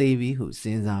ကိုသေပြီးဟုစ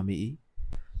ဉ်းစားမိ၏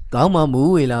ကောင်းမှ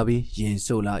မူးဝေလာပြီးရင်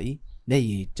ဆိုလာ၏မျက်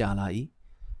ရည်ကျလာ၏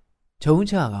ခြုံ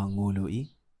ချကငိုလို၏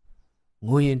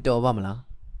ငိုရင်တော်ပါမလား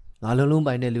ငါလုံး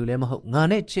ပိုင်တဲ့လူလည်းမဟုတ်ငါ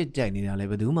နဲ့ချစ်ကြိုက်နေတာလည်း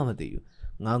ဘယ်သူမှမသိဘူး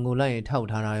ငါငိုလိုက်ရင်ထောက်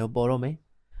ထားတာရောပေါ်တော့မယ်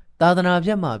သာသနာဖြ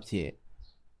တ်မှဖြစ်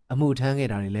အမှုထမ်းခဲ့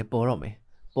တာတွေလည်းပေါ်တော့မယ်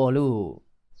ပေါ်လို့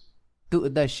သူ့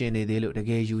အသက်ရှင်နေသေးလို့တ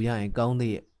ကယ်ယူရရင်ကောင်း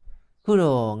သေးရဲ့ခု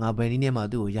တော့ငါဘယ်နည်းနဲ့မှ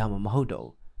သူ့ကိုရမှာမဟုတ်တော့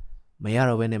ဘူးမရ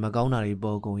တော့ဘဲနဲ့မကောင်းတာတွေ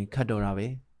ပေါ်ကုန်ရင်ခတ်တော့တာပဲ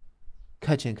ခ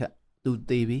တ်ချင်းခတ်သူ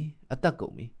သေးပြီအသက်ကု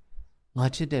န်ပြီငါ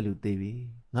ချစ်တဲ့လူသေးပြီ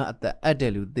ငါအသက်အပ်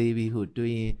တဲ့လူသေးပြီဟု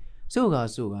တွေးရင်စို့က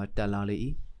တက်လာလေ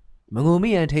၏မငုံမိ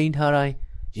ရန်ထိန်ထားတိုင်း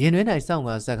ရင်တွင်း၌စောင့်က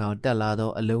ဆက်ကောင်တက်လာ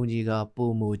သောအလုံးကြီးကပုံ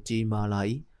မူကြီးမာလာ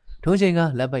၏ထိုးချိန်က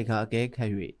လက်ပိုက်ကအကဲခ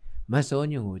တ်၍မတ်စော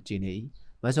ညွန့်ကိုကြည့်နေ၏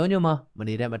မတ်စောညွန့်မှာမ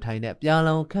နေတတ်မထိုင်တတ်ပြာ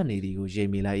လောင်ခတ်နေသည်ကိုရိ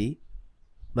ပ်မိလိုက်၏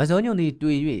မတ်စောညွန့်သည်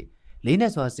တွေ့၍လေး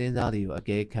နဲ့စွာစဉ်းစားသည်ကိုအ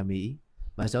ကဲခတ်မိ၏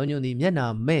မတ်စောညွန့်သည်မျက်နှာ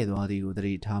မဲ့သွားသည်ကိုသ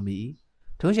တိထားမိ၏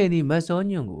ထိုးချိန်သည်မတ်စော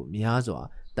ညွန့်ကိုများစွာ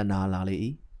တနာလာလေ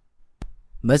၏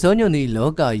မတ်စောညွန့်သည်လော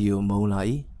ကကြီးကိုမုန်းလာ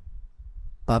၏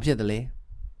ဘာဖြစ်သလဲ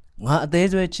ငါအသေး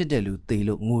ဆွဲချစ်တဲ့လူသေ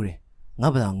လို့ငိုတယ်ငါ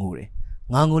ဘာသာငိုတယ်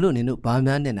ငါငိုလို့နင်တို့ဘာ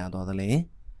များနဲ့နာသွားသလဲ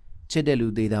ချစ်တဲ့လူ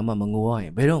သေတာမှမငိုရရ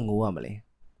င်ဘယ်တော့ငိုရမလဲ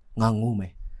ငါငိုမ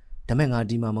ယ်ဒါမဲ့ငါ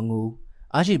ဒီမှာမငို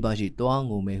အားရှိပါရှိတွား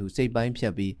ငိုမယ်ဟုစိတ်ပိုင်းဖြ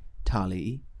တ်ပြီးထားလေ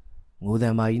၏ငိုတံ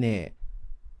မာကြီးနဲ့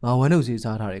ငါဝမ်းတို့စီ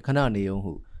စားထားတယ်ခဏနေအောင်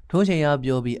ဟုထိုးချိန်အား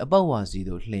ပြောပြီးအပေါက်ဝါစီ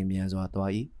သို့လှင်မြန်စွာ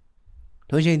သွား၏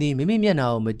ထိုးချိန်သည်မိမိမျက်နှာ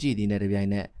ကိုမကြည့်သည်နဲ့တပြိုင်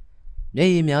နက်မျက်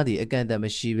ရည်များသည့်အကန့်အသတ်မ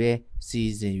ရှိဘဲ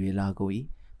စီးစဉ်၍လာကို၏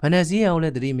ဖနက်စည်းအောင်လ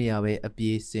ည်းတတိမရဘဲအ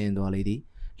ပြေးဆင်းသွားလေသည်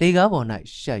လေကားပေါ်၌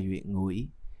ရှက်၍ငို၏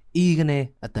ဤကနေ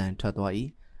အတန်ထွက်သွား၏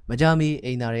မကြမီ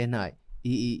အိမ်သာထဲ၌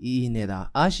ဤနဲ့သာ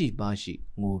အားရှိပါရှိ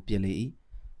ငိုပြလေ၏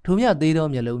ထိုမြသေးသော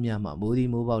မျက်လုံးများမှမိုးသည်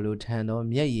မိုးပေါက်လိုထန်သော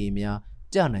မျက်ရည်များ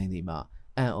ကျနိုင်သည်မှ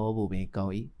အံ့ဩဖို့ပင်ကော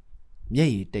င်း၏မျက်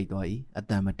ရည်တိတ်သွား၏အ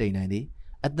တန်မတိတ်နိုင်သည်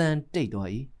အတန်တိတ်သွား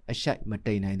၏အရှိုက်မ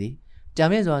တိတ်နိုင်သည်ကြာ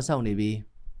မြင့်စွာစောင့်နေပြီး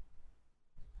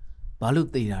ဘာလို့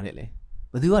သိတာလဲ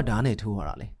ဘသူကဓာတ်နဲ့ထိုးရ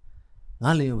တာလဲ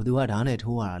ငါလင်ကိုဘသူကဓာတ်နဲ့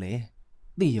ထိုးရတာလဲ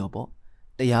သိရောပေါ့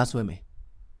တရားဆွဲမယ်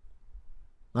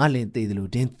ငါလင်သိတယ်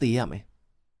လို့ဒင်းသိရမယ်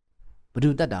ဘသူ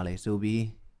တတ်တာလဲဆိုပြီး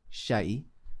ရှိုက်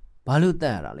ဘာလို့တ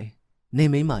တ်ရတာလဲနေ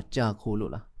မိမ့်မှကြာခိုး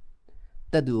လို့လား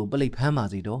တက်သူကိုပလိတ်ဖမ်းပါ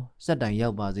စေတော့စက်တိုင်ရော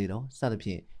က်ပါစေတော့စသဖြ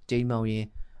င့်ကျိန်းမောင်းရင်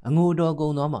အငိုတော်ကုံ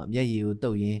သွားမှမျက်ရည်ကို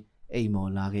တုပ်ရင်းအိမ်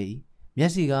မော်လာခဲ့၏မျ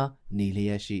က်စိကနေ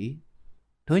လျက်ရှိ၏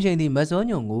ထွန်းချိန်သည်မစော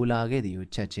ညုံငိုလာခဲ့သည်ကို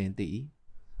ချက်ချင်းသိ၏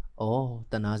အော်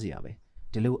တနာစရာပဲ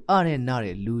ဒီလိုအတဲ့နား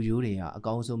တဲ့လူရိုးတွေကအ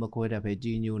ကောင်းဆုံးမခွဲတတ်ပဲ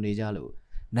ကြီးညိုနေကြလို့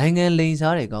နိုင်ငံလိန်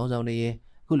စားတဲ့ကောင်းဆောင်တွေရဲ့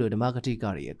အခုလိုဓမ္မဂတိက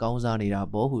တွေအကောင်းစားနေတာ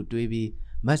ဘောဟုတွေးပြီး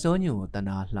မစောညုံကိုတ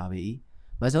နာလှပေ၏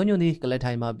မစောညုံသည်ကလ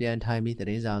ထိုင်မှပြန်ထိုင်ပြီးသ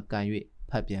တင်းစာကန်၍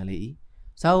ဖတ်ပြန်လေ၏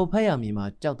စာအုပ်ဖတ်ရမည်မှာ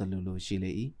ကြောက်တယ်လို့ရှိ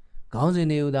လေ၏ခေါင်းစဉ်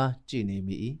တွေကိုသာကြည့်နေ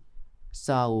မိ၏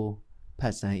စာအုပ်ဖ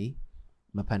တ်ဆန်း၏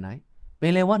မဖတ်နိုင် ပ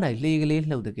င်လယ်ဝ၌လှေကလေး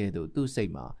လှုပ်တဲ့ကဲ့သို့သူ့စိ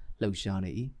တ်မှာလှုပ်ရှား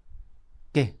နေ၏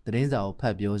ကဲသတင်းစာကိုဖ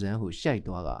တ်ပြောစမ်းဟုရှိုက်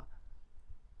သွားက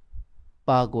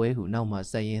ပါကွဲဟုနောက်မှ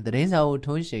ဆက်ရင်သတင်းစာကို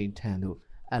ထွန်းရှိန်ထံသို့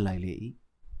အပ်လိုက်လေ၏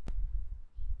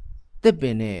တစ်ပ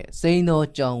င်နှင့်စိမ်းသော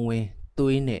ကြောင်ဝင်း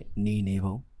သွေးနှင့်နီနေ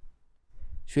ပုံ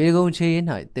ရွှေကုန်းချေး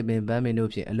၌တစ်ပင်ပန်းပင်တို့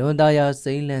ဖြင့်အလွန်သားရာ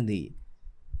စိမ်းလန်းသည့်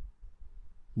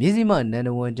မြစ်စီမနန္ဒ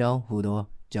ဝန်ကျောင်းဟူသော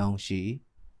ကျောင်းရှိ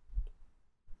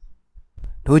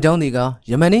ထိုကျောင်းသည်က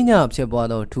ယမန်နေ့ညဖြစ်ပွား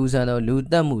သောထူးဆန်းသောလူ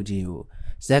တက်မှုကြီးကို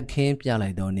ဇက်ခင်းပြလို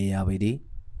က်သောနေရာပေသည်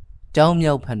ကျောင်း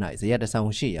မြောက်ဖက်၌ဇရက်တဆော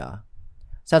င်ရှိရာ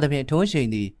စသဖြင့်ထွန်းရှိန်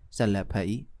သည်ဆက်လက်ဖက်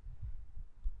၏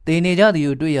တေနေကြသည်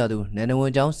ကိုတွေ့ရသူနန္ဒဝ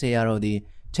န်ကျောင်းဆရာတော်သည်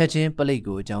ချက်ချင်းပလိတ်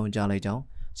ကိုအကြောင်းကြားလိုက်ကြောင်း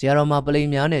ဆရာတော်မှာပလိတ်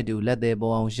များနှင့်တူလက်သေး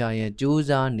ပေါ်အောင်ရှာရန်ကြိုး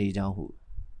စားနေကြောင်းဟု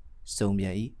ဆုံးပြ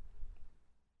န်၏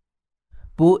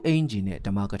ပိုးအင်ဂျီနှင့်ဓ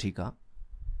မ္မကတိက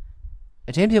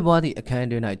အချင်းဖြစ်ပွားသည့်အခန်း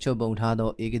တွင်၌ချုပ်ပုံထားသော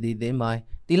ဧကတိသင်းပိုင်း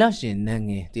တိလရှင်နန်း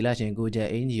ငယ်တိလရှင်ကိုကျဲ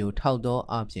အင်ဂျီကိုထောက်သော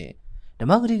အပြင်ဓမ္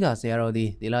မကတိကဆရာတော်သည်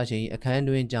တိလရှင်၏အခန်း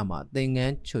တွင်ကြမှသင်္က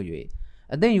န်းချွတ်၍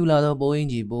အသိယူလာသောပိုးအင်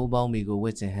ဂျီပိုးပေါင်းမီကိုဝ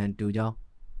စ်စင်ဟန်တူကြောင်း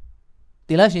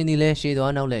တိလရှင်သည်လည်းရှေ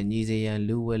သွားနောက်လက်ညီစေရန်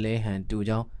လူဝဲလဲဟန်တူ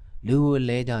ကြောင်းလူဝဲ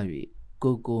လဲကြ၍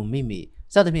ကိုမိ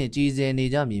စသဖြင့်ကြည်စဲနေ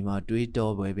ကြမည်မှာတွေး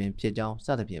တော်ပွဲပင်ဖြစ်ကြောင်းစ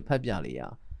သဖြင့်ဖတ်ပြလေရာ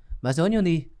မစောညွန့်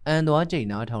သည်အန်သွားကျိန်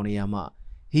နာထောင်နေရမှ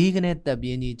ဟီးကနေတက်ပြ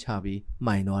င်းကြီးချပြီး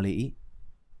မှိုင်သွားလေ၏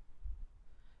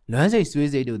လွမ်းစိတ်ဆွေး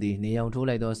စိတ်တို့သည်နေအောင်ထိုး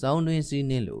လိုက်သောစောင်းတွင်းစည်း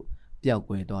နှင်းလိုပျောက်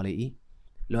ကွယ်သွားလေ၏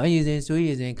လွမ်းရည်စဉ်ဆွေးရ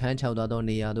ည်စဉ်ခန်းချောက်သွားသော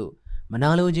နေရာသို့မနာ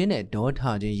လိုခြင်းနှင့်ဒေါထ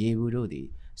ခြင်းရေဘူးတို့သည်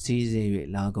စီးစင်း၍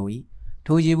လာကုန်၏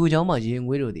ထိုရေဘူးချောင်းမှရေ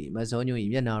ငွေးတို့သည်မစောညွန့်၏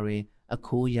မျက်နှာတွင်အ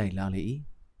ခိုးရိုက်လာလေ၏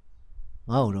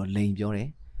ငါ့ကိုတော့လိန်ပြောတယ်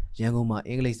ရန်ကုန်မှာ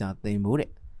အင်္ဂလိပ်စာသင်ဖို့တဲ့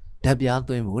ဓာတ်ပြား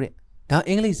သွင်းဖို့တဲ့ဒါ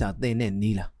အင်္ဂလိပ်စာသင်တဲ့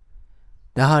နီးလား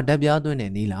ဒါဟာဓာတ်ပြားသွင်း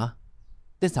တဲ့နီးလား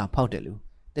တစ္ဆာဖောက်တယ်လူ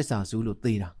တစ္ဆာစူးလို့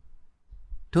သေးတာ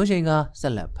ထွန်းချိန်ကဆ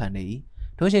က်လက်ဖတ်နေ၏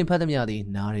ထွန်းချိန်ဖတ်သမျှသည်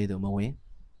နားရီသို့မဝင်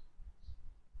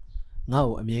ငါ့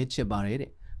ကိုအမြဲချစ်ပါတယ်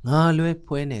တဲ့ငါလွဲ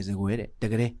ဖွဲနေစကွဲတဲ့တ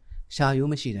ကယ်ရှာ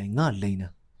ရိုးမရှိတိုင်းငါလိန်တာ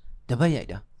တပတ်ရိုက်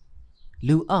တာ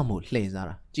လူအမို့လှည့်စား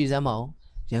တာကြည်စမ်းမအောင်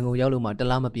ရန်ကုန်ရောက်လို့မှတ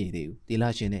လားမပြေသေးဘူးတီလာ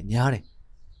ရှင်နဲ့ညားတယ်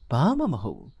ဘာမှမ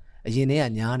ဟုတ်ဘူးအရင်တည်းက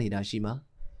ညားနေတာရှိမှာ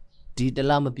ဒီတ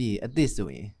လားမပြေအစ်စ်ဆို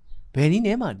ရင်ဘယ်နည်း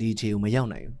နဲ့မှဒီခြေကိုမရောက်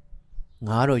နိုင်ဘူး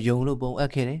ငါတော့ယုံလို့ပုံအ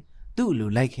ပ်ခဲ့တယ်သူ့အလို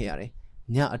လိုက်ခဲ့ရတယ်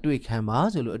ညအတွေ့ခံပါ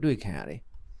ဆိုလို့အတွေ့ခံရတယ်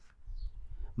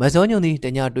မစောညုံသည်တ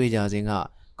ညတွေ့ကြစဉ်က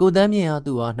ကိုတန်းမြင့်ဟာ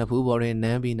သူ့ဟာနှစ်ဖူးပေါ်တွင်န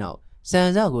မ်းပြီးနောက်စံ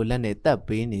စကိုလက်နဲ့တပ်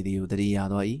ပေးနေသည်ကိုတတိယ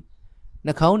သွား၏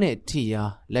နှာခေါင်းနှင့်ထိရာ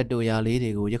လက်တို့ရာလေး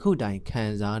တွေကိုယခုတိုင်ခံ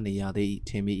စားနေရသည်ထ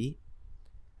င်မိ၏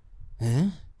ဟမ်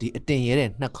ဒီအတင်ရဲတဲ့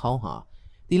နှာခေါင်းဟာ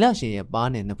တီလာရှင်ရဲ့ပါး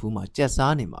နဲ့နှစ်ဖူးမှာကြက်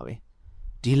စားနေမှာပဲ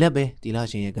ဒီလက်ပဲတီလာ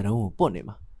ရှင်ရဲ့ကရုံးကိုပုတ်နေ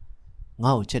မှာ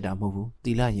ငါ့ကိုချစ်တာမဟုတ်ဘူး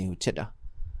တီလာရင်ကိုချစ်တာ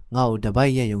ငါ့ကိုတပို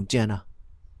က်ရက်ယုံကြမ်းတာ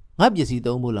ငါပစ္စည်း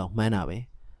သုံးဖို့လောက်မှန်းတာပဲ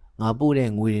ငါပို့တဲ့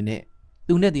ငွေတွေနဲ့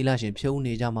သူနဲ့တီလာရှင်ဖြုံး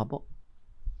နေကြမှာပေါ့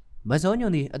မစောညွ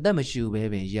န့်သည်အသက်မရှူဘဲ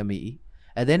ပင်ရက်မိ၏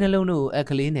အသေးနှလုံးတို့အ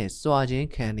ခလေးနဲ့စွာချင်း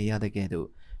ခံနေရတဲ့ကဲ့သို့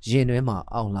ရင်တွဲမှ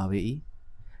အောင်လာပေ၏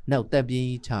နောက်တက်ပြင်း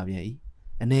ချပြန်၏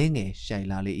အနှဲငယ်ရှိုင်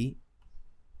လာလေ၏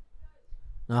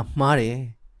ငါမှားတယ်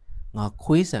ငါ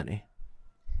ခွေးဆန်တယ်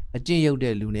အကျင့်ရုပ်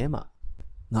တဲ့လူနဲ့မှ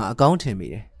ငါအကောင်းထင်မိ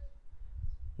တယ်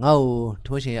ငါ့ကို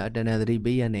ထိုးရှင်ရအတန်တန်သတိ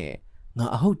ပေးရနဲ့ငါ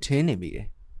အဟုတ်ထင်းနေမိတယ်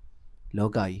လော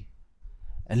ကကြီး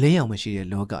အလင်းရောင်မရှိတဲ့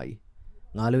လောကကြီး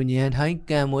ငါလိုညံထိုင်း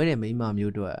ကံမွဲတဲ့မိန်းမ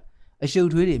မျိုးတို့အရှုပ်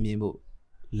ထွေးတွေမြင်ဖို့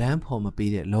လမ်းဖော်မ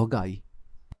ပေးတဲ့လောကကြီး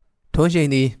ထွန်းရှိန်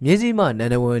သည်မျက်စိမှန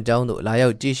န္ဒဝန်ကျောင်းသို့လာရော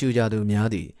က်ကြည့်ရှုကြသူများ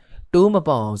သည်တိုးမ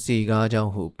ပေါအောင်စီကားကြော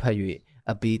င်းဟုဖတ်၍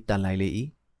အပီးတန်လိုက်လေ၏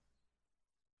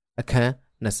အခန်း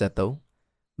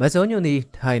23မစောညွန့်သည်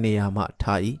ထိုင်နေရာမှ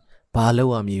ထား၏ဘာ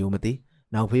လို့ရမည်ကိုမသိ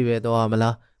နောက်ဖေးပဲသွားမ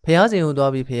လားဖះစင်ကို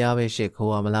သွားပြီးဖះပဲရှစ်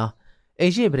ခိုးရမလားအိ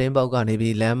မ်ရှိပရင်ပေါက်ကနေ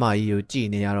ပြီးလမ်းမကြီးကိုကြည့်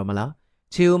နေရတော့မလား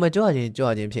ခြေကိုမကြွခြင်းကြွ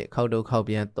ခြင်းဖြင့်ခောက်တုတ်ခောက်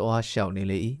ပြန်သွားလျှောက်နေ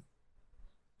လေ၏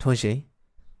ထွန်းရှိန်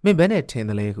မင်းဘယ်နဲ့ထင်တ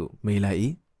ယ်လဲဟုမေးလိုက်၏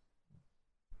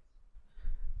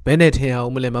ဘယ်နဲ့ထင်အော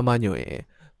င်မလဲမမညွန့်ရဲ့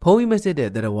ဖုံးကြီးမစစ်တဲ့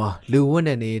တရားဝါလူဝတ်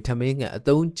နဲ့နေထမင်းငတ်အ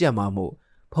သုံးကြက်မှာမို့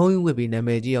ဖုံးကြီးဝစ်ပြီးနာမ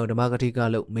ည်ကြီးအောင်ဓမ္မကတိက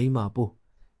လို့မိမပိုး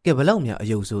ကဲဘလောက်များအ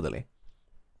ယုံဆိုးတယ်လဲ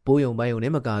ပိုးယုံပိုင်းယုံ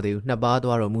နဲ့မကာသေးဘူးနှစ်ပါး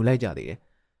သွားတော့မူလိုက်ကြသေးတယ်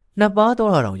နှစ်ပါး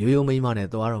သွားတော့ရိုးရိုးမိမနဲ့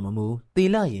သွားတော့မမူတီ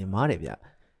လာရင်မားတယ်ဗျ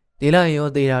တီလာရင်ရော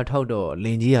သေးတာထောက်တော့လ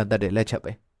င်ကြီးကတတ်တဲ့လက်ချက်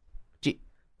ပဲကြည့်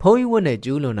ဖုံးကြီးဝတ်နဲ့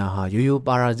ကျူးလွန်တာဟာရိုးရိုး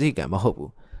ပါရာဇိကံမဟုတ်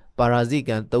ဘူးပါရာဇိ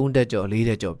ကံ3တက်ကျော်4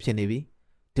တက်ကျော်ဖြစ်နေပြီ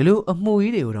ဒီလိုအမှု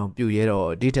ကြီးတွေကိုတော့ပြူရဲတော့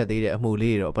ဒီထက်သေးတဲ့အမှု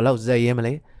လေးတွေတော့ဘလောက်ဇက်ရဲမ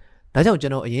လဲဒါကြောင့်ကျွ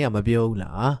န်တော်အရင်ကမပြောဘူး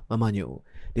လားမမညို့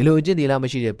ဒီလိုအကျင့်ဒီလားမ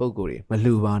ရှိတဲ့ပုံကိုယ်တွေမ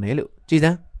လှူပါနဲ့လို့ကြည်စ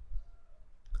မ်း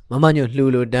မမညို့လှူ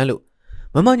လို့တန်းလို့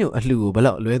မမညို့အလှူကိုဘ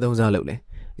လောက်အလွဲသုံးစားလုပ်လဲ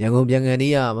ရန်ကုန်ပြန်ကန်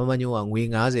ကြီးကမမညို့ကငွေ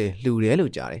90လှူတယ်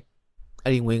လို့ကြားတယ်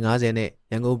အဲ့ဒီငွေ90နဲ့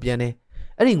ရန်ကုန်ပြန်တယ်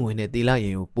အဲ့ဒီငွေနဲ့တီလာရ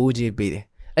င်ကိုပိုးကြီးပေးတယ်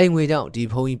အဲ့ဒီငွေကြောင့်ဒီ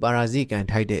ဖုန်းကြီးပါရာဇိကန်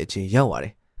ထိုက်တဲ့အချိန်ရောက်သွားတ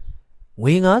ယ်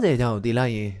ငွေ90ကြောင့်တီလို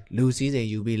က်ရင်လူစ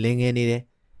ည်းစိမ်ယူပြီးလင်းငယ်နေ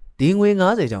တယ်ဒီငွေ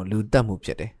90ကြောင့်လူတက်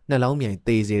မှုဖြစ်တယ်နှလုံးမြိုင်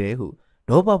သေးစေတယ်ဟု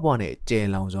ဒေါ်ပပွားနဲ့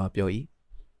ကျဲလောင်စွာပြော၏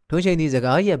ထိုချိန်သည်စ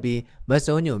ကားရက်ပြီး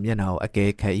မစွန်းညုံမျက်နှာကိုအကဲ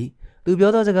ခတ်၏သူ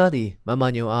ပြောသောစကားသည်မမ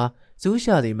ညုံအား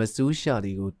စူးရှာသည်မစူးရှာ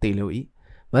သည်ကိုသိလို့၏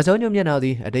မစွန်းညုံမျက်နှာ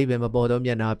သည်အတိတ်ပဲမပေါ်သောမျ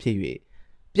က်နှာဖြစ်၍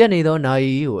ပြက်နေ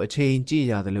သောနာယီကိုအချိန်ကြ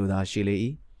ည့်ရသလိုသာရှိလေ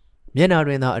၏မျက်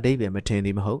နှာတွင်သာအတိတ်ပဲမထင်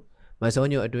သည်မဟုတ်မစွန်း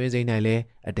ညုံအတွင်းစိမ့်၌လည်း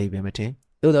အတိတ်ပဲမ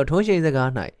ထင်သို့သောထုံးရှိန်စကား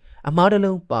၌အမား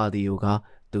တလုံးပါသည်ကိုက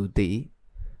သူသိ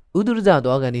ဥဒုရ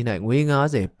ဇသွားကန်ဒီ၌ငွေ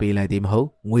90ပေးလိုက်သည်မဟုတ်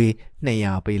ငွေ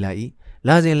200ပေးလိုက်၏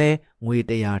လာစဉ်လဲငွေ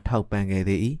100ထောက်ပံ့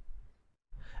ခဲ့သည်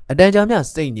အတန်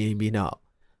ကြာမြစိတ်ငြိမ်ပြီး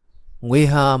နောက်ငွေ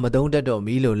ဟာမတုံးတက်တော့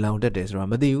မီးလိုလောင်တက်တယ်ဆိုတာ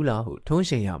မသိဘူး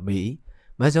လားဟုထုံးရှင်ရ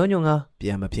မေးမစွန်းညုံ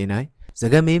ကပြန်မဖြစ်နိုင်စ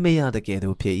ကားမေးမရတဲ့ကဲ့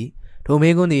သို့ဖြစ်၏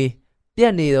ထိုမေးခွန်းသည်ပြ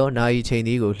က်နေသောနာယီချိန်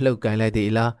သည်ကိုလှုပ်ကိုင်လိုက်သည်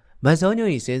လားမစွန်းညုံ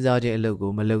၏စဉ်းစားခြင်း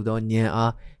အလုပ်ကိုမလုပ်သောညံ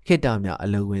အားခိတ္တမြ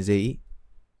အလုပ်ဝင်စေ၏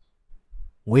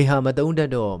ငွေဟာမတုံး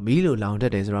တက်တော့မီးလိုလောင်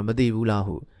တက်တယ်ဆိုတာမသိဘူးလား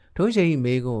ဟုထုံးရှင်၏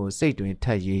မေးခွန်းကိုစိတ်တွင်ထ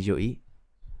ပ်ရေးရွ၏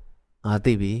ငါ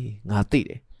သိပြီငါသိတ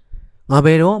ယ်ငါ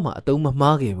ဘယ်တော့မှအတုံး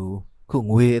မမှားခဲ့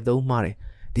ဘူးခုငွေအတုံးမှားတယ်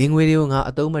ဒီငွေတွေ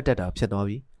ကိုငါအတုံးမတက်တာဖြစ်သွား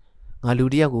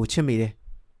ပြီငါလူတစ်ယောက်ကိုချစ်မိ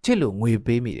တယ်ချစ်လို့ငွေ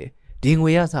ပေးမိတယ်ဒီ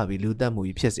ငွေရစပြီးလူတက်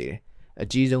မှုကြီးဖြစ်စေတယ်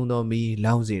အကြီးဆုံးသော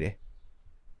မီးလောင်စေ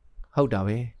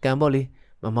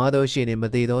တယ်ဟုတ်တာပဲကံပေါ့လေမမားသောရှင်နေ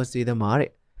မသေးသောစေသမားတဲ့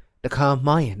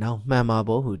တခါမှားရင်တော့မှန်ပါ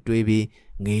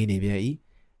ဘောဟုတွေးပြီးငေးနေပြန်၏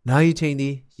နိုင်ချိန်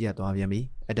သည်ရက်သွားပြန်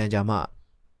ပြီအတန်ကြာမှ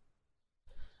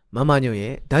မမညို့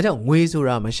ရဲ့ဒါကြောင့်ငွေဆို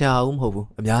တာမရှာဘူးမဟုတ်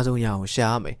ဘူးအများဆုံးရအောင်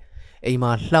ရှာရ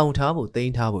မယ်အိမ်မှာလှောင်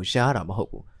ထားဖို့သိမ်းထားဖို့ရှားတာမဟုတ်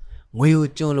ဘူးငွေ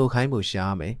ကိုကျွန်းလိုခိုင်းဖို့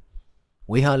ရှား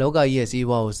မယ်ငွေဟာလောကကြီးရဲ့စီး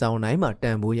ပွားကိုစောင်းတိုင်းမှာ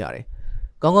တန်ဖိုးရ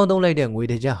တယ်ကောင်းကောင်းသုံးလိုက်တဲ့ငွေ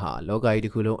တစ်ကြက်ဟာလောကကြီးတ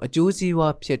စ်ခုလုံးအကျိုး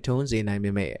စီးပွားဖြစ်ထွန်းစေ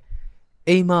နိုင်ပေမဲ့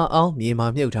အိမ်မှာအောင်မြေမှာ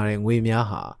မြုပ်ထားတဲ့ငွေများ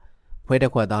ဟာဖွဲတ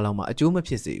စ်ခွက်သားလောက်မှအကျိုး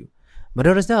မဖြစ်စေဘူး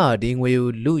မတော်တဆဒီငွေ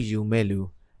ကိုလူယူမဲ့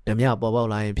လူဓမြပေါ်ပေါက်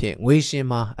လာရင်ဖြင့်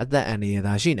ငွေရှင်မှာအသက်အန္တရာယ်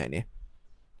သာရှိနိုင်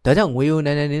တယ်ဒါကြောင့်ငွေကို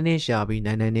နိုင်နိုင်နင်းနင်း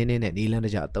ရှာပြီးနိုင်နိုင်နင်းနင်းနဲ့နီလန်း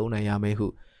တကြသုံးနိုင်ရမယ်ဟု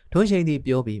ထုံးချိန်သည်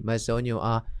ပြောပြီးမတ်စော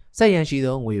ညုံအားဆက်ရန်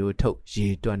ရှိသောငွေကိုထုတ်ရေ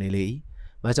တွက်နေလေ၏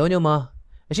မတ်စောညုံမှာ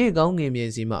အရှိကောင်း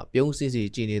ငင်မြင်စီမှပြုံး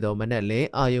စစ်စီကြည်နေသောမနက်လဲ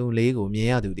အာယုံလေး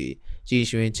ကိုမြင်ရသူ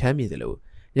သည်ကြည်ရွှင်ချမ်းမြေသလို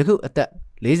ယခုအသက်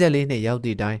44နှစ်ရောက်သ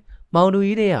ည့်တိုင်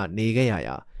မောင်လူကြီးတွေကနေခဲ့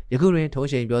ရရာယခုတွင်ထုံး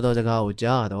ချိန်ပြောသောစကား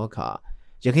ကိုကြားရသောအခါ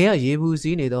ရခင်ကရေဘူး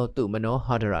စည်းနေသောသူ့မနော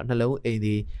ဟာဒရာနှလုံးအိမ်သ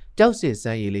ည်ကြောက်စစ်စ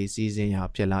မ်းရည်လေးစီးစင်းရာ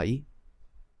ဖြစ်လာ၏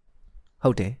ဟု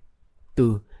တ်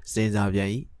တယ်သူစဉ်းစားပြန်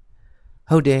၏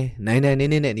ဟုတ်တယ်နိုင်နိုင်န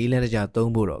င်းနင်းနဲ့နီလန်း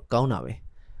တကြသုံးဖို့တော့ကော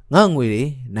င်းတာပဲငါငွေ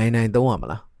တွေနိုင်နိုင်သုံးရ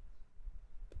မလား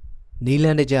နီ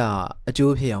လန်းတကြအ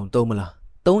ကျိုးဖြစ်အောင်သုံးမလား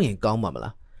သုံးရင်ကောင်းပါမ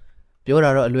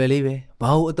လားပြောတာတော့အလွယ်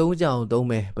လေးပဲဘာလို့အသုံးကြ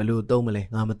အောင်သုံးမယ်ဘယ်လိုသုံး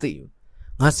မလဲငါမသိ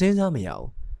ဘူးငါစဉ်းစားမရ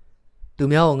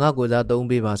ဘူးသူများကငါကိုစားသုံး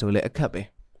ပေးပါဆိုလဲအခက်ပဲ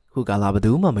ခုကလာဘ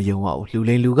သူမှမယုံရဘူးလူ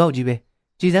လိန်လူ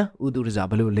ကောက်ကြီးပဲကြည်စမ်းဥတု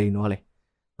ရစာဘလို့လိန်တော့လဲ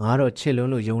ငါတော့ချစ်လွ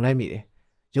န်းလို့ယုံလိုက်မိတယ်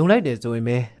ယုံလိုက်တယ်ဆို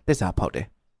ရင်ပဲသစ္စာဖောက်တယ်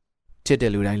ချစ်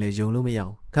တဲ့လူတိုင်းလည်းယုံလို့မရ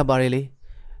အောင်ခက်ပါ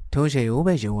တယ်လေထုံးချိန်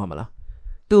ကိုပဲယုံရမ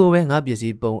လားသူ့ကိုပဲငါပစ္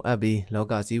စည်းပုံအပ်ပြီး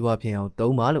လောကစည်းဝါးဖြစ်အောင်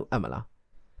သုံးပါလို့အပ်မ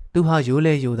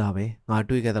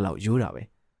လားသူဟာရိုးလဲရိုးတာပဲငါတွေးခဲ့တဲ့လောက်ရိုးတာပဲ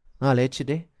ငါလည်းချစ်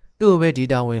တယ်သူ့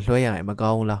ကိုပဲဒီတာဝန်လွှဲရရင်မကော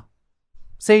င်းဘူး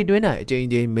လားစိတ်တွင်း၌အချိန်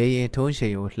ချင်းမေးရင်ထုံးချိ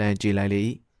န်ကိုလှမ်းကြည့်လိုက်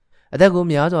လေအသက်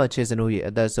ကိုများစွာချစ်စနိုး၏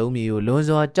အသက်ဆုံးမီ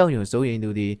ကိုလွန်စွာကြောက်ရွံ့စိုးရိမ်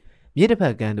သူသည်မြေတစ်ဖက်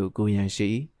ကန်းသို့ကိုရန်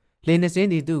ရှိလှေနှစင်း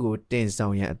သည်သူ့ကိုတင်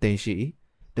ဆောင်ရန်အသင်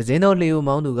ရှိတစင်းသောလှေ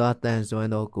ကိုမောင်းသူကတန်ဆွမ်း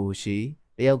သောကို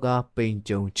ရှိတယောက်ကပိန်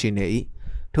ကြုံချိနေ၏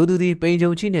ထိုသူသည်ပိန်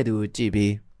ကြုံချိနေသူကိုကြ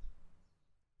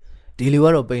ည့်ပြီးဒီလူက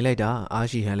တော့ပိန်လိုက်တာအား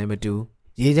ရှိဟန်လည်း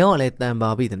မတူရေချောင်းကလည်းတန်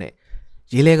ပါပြီတဲ့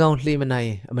ရေလေကောင်လှေမနိုင်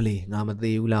အမလီငါ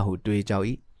မသေးဘူးလားဟုတွေးကြောက်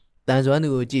၏တန်ဆွမ်းသူ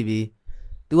ကိုကြည့်ပြီး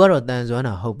သူကတော့တန်ဆွ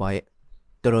မ်းတာဟုတ်ပါရဲ့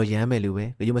တော်တော်ရမ်း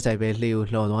မဲ့လူပဲဂရုမစိုက်ပဲလှေကို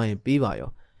လှော်သွားရင်ပြီးပါ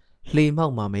ရောလှေ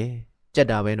မောက်မှာ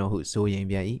မယ်ကြက်တာပဲတော့ဟုဆို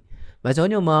ရင်ပြန်၏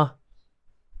မချောညုံ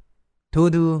မှာထို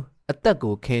သူအသက်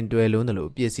ကိုခင်တွယ်လုံး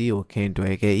တယ်လို့ပစ္စည်းကိုခင်တွ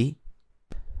ယ်ခဲ့၏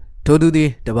ထိုသူသည်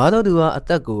တပါးသောသူဟာအ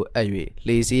သက်ကိုအပ်၍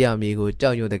လှေစီးရမည်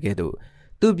ကိုကြောက်ရွံ့တဲ့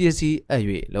ကဲ့သို့သူပစ္စည်းအပ်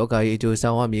၍လောကကြီးအကျိုး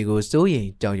ဆောင်ရမည်ကိုစိုးရိမ်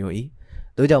ကြောက်ရွံ့၏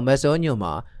သို့ကြောင့်မချော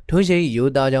ညုံမှာထုံး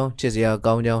ရှိန်ရိုးသားကြောင်းချစ်စရာ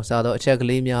ကောင်းကြောင်းစသောအချက်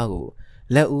ကလေးများ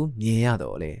ကိုလက်ဦးမြင်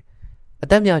ရတော့လေအ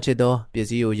သက်မြချစ်သော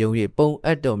ပစ္စည်းကိုယုံ၍ပုံအ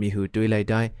ပ်တော်မူဟုတွေး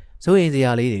လိုက်တိုင်းစိုးရိမ်စ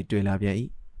ရာလေးတွေတွေ့လာပြန်၏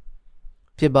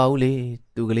ဖြစ်ပါဦးလေ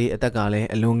သူကလေးအသက်ကလ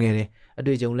ည်းအလွန်ငယ်တယ်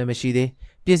အတွေ့အကြုံလည်းမရှိ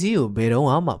သေးပစ္စည်းကိုဘယ်တော့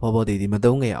မှဖော်ဖော်သေးသေး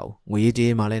မသုံးခဲ့ရဘူး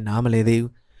ငွေကြေးမှလည်းနားမလဲသေး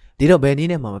ဘူးဒီတော့ဘယ်နည်း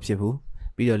နဲ့မှမဖြစ်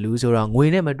ဘူးပြီးတော့လူဆိုတာ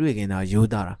ငွေနဲ့မတွေ့ခင်သာရိုး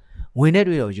သားတာငွေ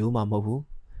နဲ့တွေ့တော့ရိုးမှမဟုတ်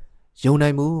ဘူးယုံ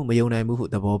နိုင်မှုမယုံနိုင်မှုဟု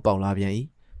သဘောပေါက်လာပြန်၏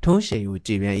ထုံးရှိန်ကိုကြ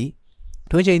ည်ပြန်၏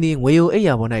ထုံးရှိန်သည်ငွေကိုအိပ်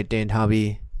ရာပေါ်၌တင်ထား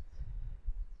ပြီး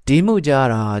ဒီ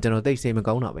မှုကြားတာကျွန်တော်သိစိတ်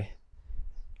မကော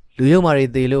င်းတာပဲလူယုံမာ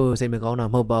တွေသေလို့စိတ်မကောင်းတာ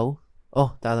မဟုတ်ပါဘူး။အော်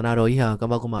သာသနာတော်ကြီးဟာက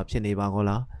မောက်ကမဖြစ်နေပါကော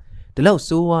လား။ဒီ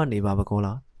လောက်စိုးဝါးနေပါဘကော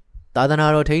လား သာသနာ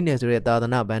တော်ထိန်းနေဆိုတဲ့သာသ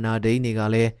နာဘန္နာဒိန်းတွေက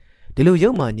လည်းဒီလိုရု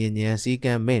ပ်မှညင်ညံစည်းက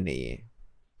မ်းမဲ့နေရင်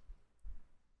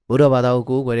ဘုရားဘာသာကို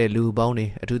ကိုးကွယ်တဲ့လူပေါင်းတွေ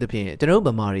အထူးသဖြင့်ကျွန်တော်ဗ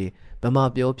မာတွေဗမာ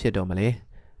ပြောဖြစ်တော်မလဲ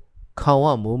ခေါင်ဝ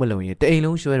မိုးမလုံရင်တအိမ်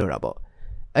လုံးရွှဲတော့တာပေါ့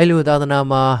အဲ့လိုသာသနာ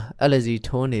မှာအလက်စီ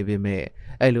ထွန်းနေပေမဲ့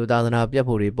အဲ့လိုသာသနာပြတ်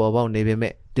ဖို့တွေပေါ်ပေါက်နေပေ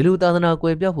မဲ့ဒီလိုသာသနာကွ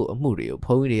ယ်ပြတ်ဖို့အမှုတွေကို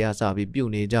ဘုန်းကြီးတွေကစပြီးပြု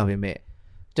နေကြပေမဲ့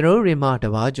ကျွန်တော်တို့တွေမှာတ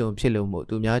ဘာကြုံဖြစ်လို့မို့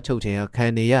သူများချုပ်ချယ်ခံ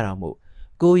နေရတာမို့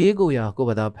ကိုရေးကိုရာကို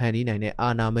ဘာသာဖန်တီးနိုင်တဲ့အာ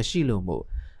ဏာမရှိလို့မို့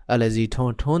အလက်စီထွ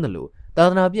န်းတယ်လို့သာ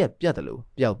သနာပြတ်တယ်လို့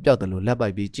ပျောက်တယ်လို့လက်ပို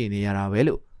က်ပြီးကြည်နေရတာပဲ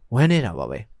လို့ဝမ်းနေတာပါ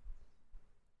ပဲ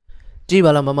ကြည်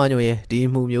ပါလားမမညို့ရဲ့ဒီ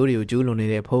မှုမျိုးတွေကိုကျူးလွန်နေ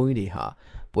တဲ့ဘုန်းကြီးတွေဟာ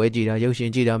ပွဲကြည်တာရုပ်ရှ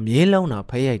င်ကြည်တာမြင်းလောင်းတာ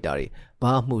ဖဲရိုက်တာတွေ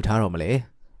ဘာအမှုထားတော့မလဲ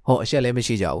ဟောအဆက်လည်းမ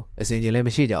ရှိကြဘူးအစင်ကျင်လည်းမ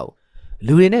ရှိကြဘူး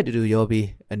လူတွေနဲ့တူတူရောပြီး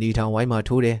အနီထောင်ဝိုင်းမှာ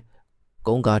ထိုးတယ်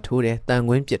ကုန်းကာထိုးတယ်တန်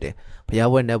ခွင်းပြစ်တယ်ဖျား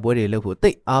ပွဲနဲ့ပွဲတွေလုပ်ဖို့တိ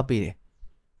တ်အားပေးတယ်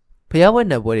ဖျားပွဲ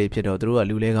နဲ့ပွဲတွေဖြစ်တော့သူတို့က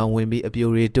လူလဲကောင်ဝင်ပြီးအပြို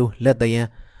တွေတိုးလက်တရန်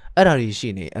အဲ့ဒါတွေရှိ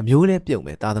နေအမျိုးလဲပြုတ်မ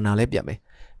ယ်သာသနာလဲပြတ်မယ်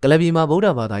ကလပ်ပြည်မှာဗုဒ္ဓ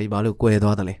ဘာသာကြီးဘာလို့ကွယ်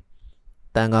သွားတယ်လဲ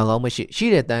တန်ခါကောင်းမရှိ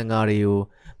တဲ့တန်ခါတွေကို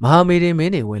မဟာမေရင်မ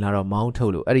င်းတွေဝင်လာတော့မောင်းထု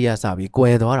တ်လို့အဲ့ဒီရစပြီးကွ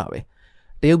ယ်သွားတာပဲ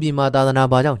တရုတ်ပြည်မှာသာသနာ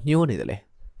ဘာကြောင့်ညှိုးနေတယ်လဲ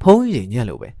ဘုန်းကြီးတွေညံ့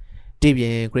လို့ပဲဒီပြ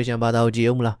င်ခရစ်ယာန်ဘာသာကိုကြည်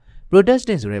အောင်မလား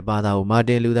Protestant ဆိုတဲ့ဘာသာကိုမာတ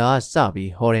င်လူသာကစ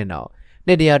ပြီးဟောတဲ့နောက်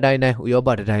နှစ်တရာတိုင်းဥရောပ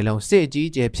တိုင်းလုံးစစ်ကြီး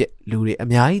ကျယ်ဖြစ်လူတွေအ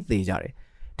များကြီးသေကြတယ်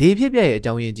ဒီဖြစ်ပျက်ရဲ့အ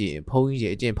ကြောင်းရင်းကြည့်ရင်ဘုန်းကြီးတွေ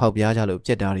အကျင့်ဖောက်ပြားကြလို့ဖြ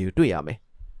စ်တာတွေကိုတွေ့ရမယ်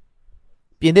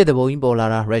ပြင်သစ်တဘုံကြီးပေါ်လာ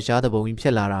တာရုရှားတဘုံကြီးဖြ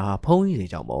စ်လာတာဟာဘုန်းကြီးတွေ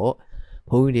ကြောင့်ပေါ့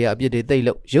ဘုန်းကြီးတွေကအပြစ်တွေတိတ်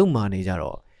လို့ရုပ်မာနေကြ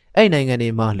တော့အဲ့နိုင်ငံတွေ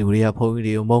မှာလူတွေကဘုန်းကြီး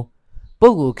တွေကိုမုန်းပု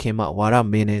ဂ္ဂိုလ်ခင်မဝါရ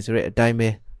မင်းနေဆိုတဲ့အတိုင်းပဲ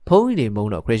ဘုန်းကြီးတွေမု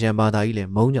န်းတော့ခရစ်ယာန်ဘာသာကြီးလည်း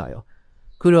မုန်းကြရော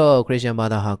ခုတော့ခရစ်ယာန်ဘာ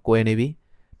သာဟာကွယ်နေပြီ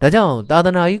ဒါကြောင့်သာသ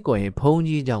နာကြီးကွယ်ရင်ဘုန်း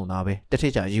ကြီးကြောင့်သာပဲတစ်ထ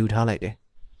စ်ချယူထားလိုက်တယ်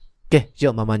ကဲ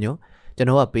ရော့မမညိုကျွန်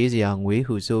တော်ကပေးစရာငွေ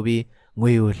ဟုဆိုပြီး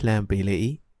ငွေကိုလှမ်းပေးလေ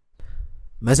၏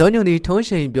မစောညုံဒီထုံး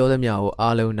ရှိန်ပြောသမျှကို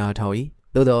အားလုံးနားထောင်၏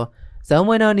သို့သောဇံ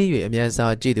ဝဲနာနီး၍အမြန်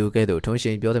စားကြည့်သူကဲ့သို့ထုံး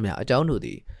ရှိန်ပြောသမျှအကြောင်းတို့သ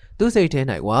ည်သူစိတ်ထဲ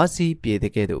၌ဝါစီးပြေ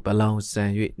တဲ့ကဲ့သို့ဘလောင်ဆန်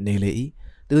၍နေလေ၏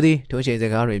သူသည်ထုံးရှိန်စ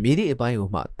ကားတွင်မြည်သည့်အပိုင်းကို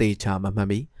မှသေချာမမှတ်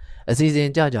မိအစီအစဉ်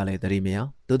ကြကြလဲတည်းမယ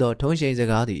သို့သောထုံးရှိန်စ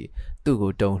ကားသည်သူ့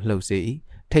ကိုတုံလှုပ်စေ၏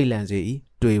ထိတ်လန့်စေ၏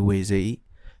တွေဝေစေ၏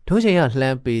ထုံးရှိန်ကလှ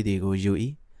မ်းပေးသည်ကိုယူ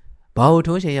၏ဘာလို့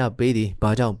ထုံးရှိန်ကပေးသည်ဘာ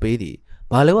ကြောင့်ပေးသည်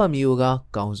ဘာလို့အမျိုးက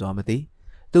ကောင်းစွာမသိ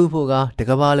သူ့ဖို့ကတ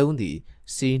ကဘာလုံးသည်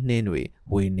စီးနှင်းတွေ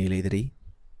ဝေနေလေသည်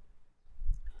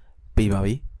ပြီးပါ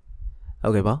ပြီဟု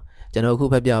တ်ကဲ့ပါကျွန်တော်အခု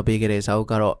ဖတ်ပြပေးခဲ့တဲ့စာအုပ်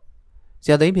ကတော့ဆ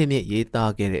ရာသိန်းဖေမြင့်ရေး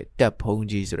သားခဲ့တဲ့တက်ဖုံး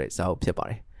ကြီးဆိုတဲ့စာအုပ်ဖြစ်ပါ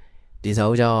တယ်ဒီစာ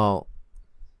အုပ်ကြောင့်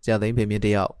ဆရာသိန်းဖေမြင့်တ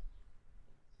ယောက်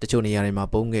တချို့နေရာတွေမှာ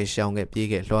ပုံငယ်ရှောင်းငယ်ပြေး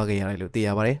ခဲ့လွှားခဲ့ရတယ်လို့သိရ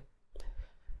ပါတယ်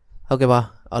ဟုတ်ကဲ့ပါ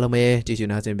အားလုံးပဲကြည့်ရှု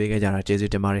နားဆင်ပေးခဲ့ကြတာကျေး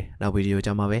ဇူးတင်ပါတယ်နောက်ဗီဒီယိုကြ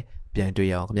မှာပဲပြန်တွေ့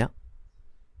ရအောင်ခင်ဗျ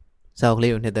စာအုပ်က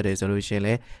လေးကိုနှစ်သက်တယ်ဆိုလို့ရှိရင်လ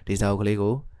ည်းဒီစာအုပ်ကလေး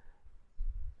ကို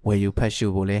ဝယ်ယူဖတ်ရှု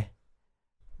ဖို့လဲ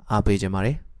အားပေးကြပါတ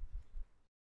ယ်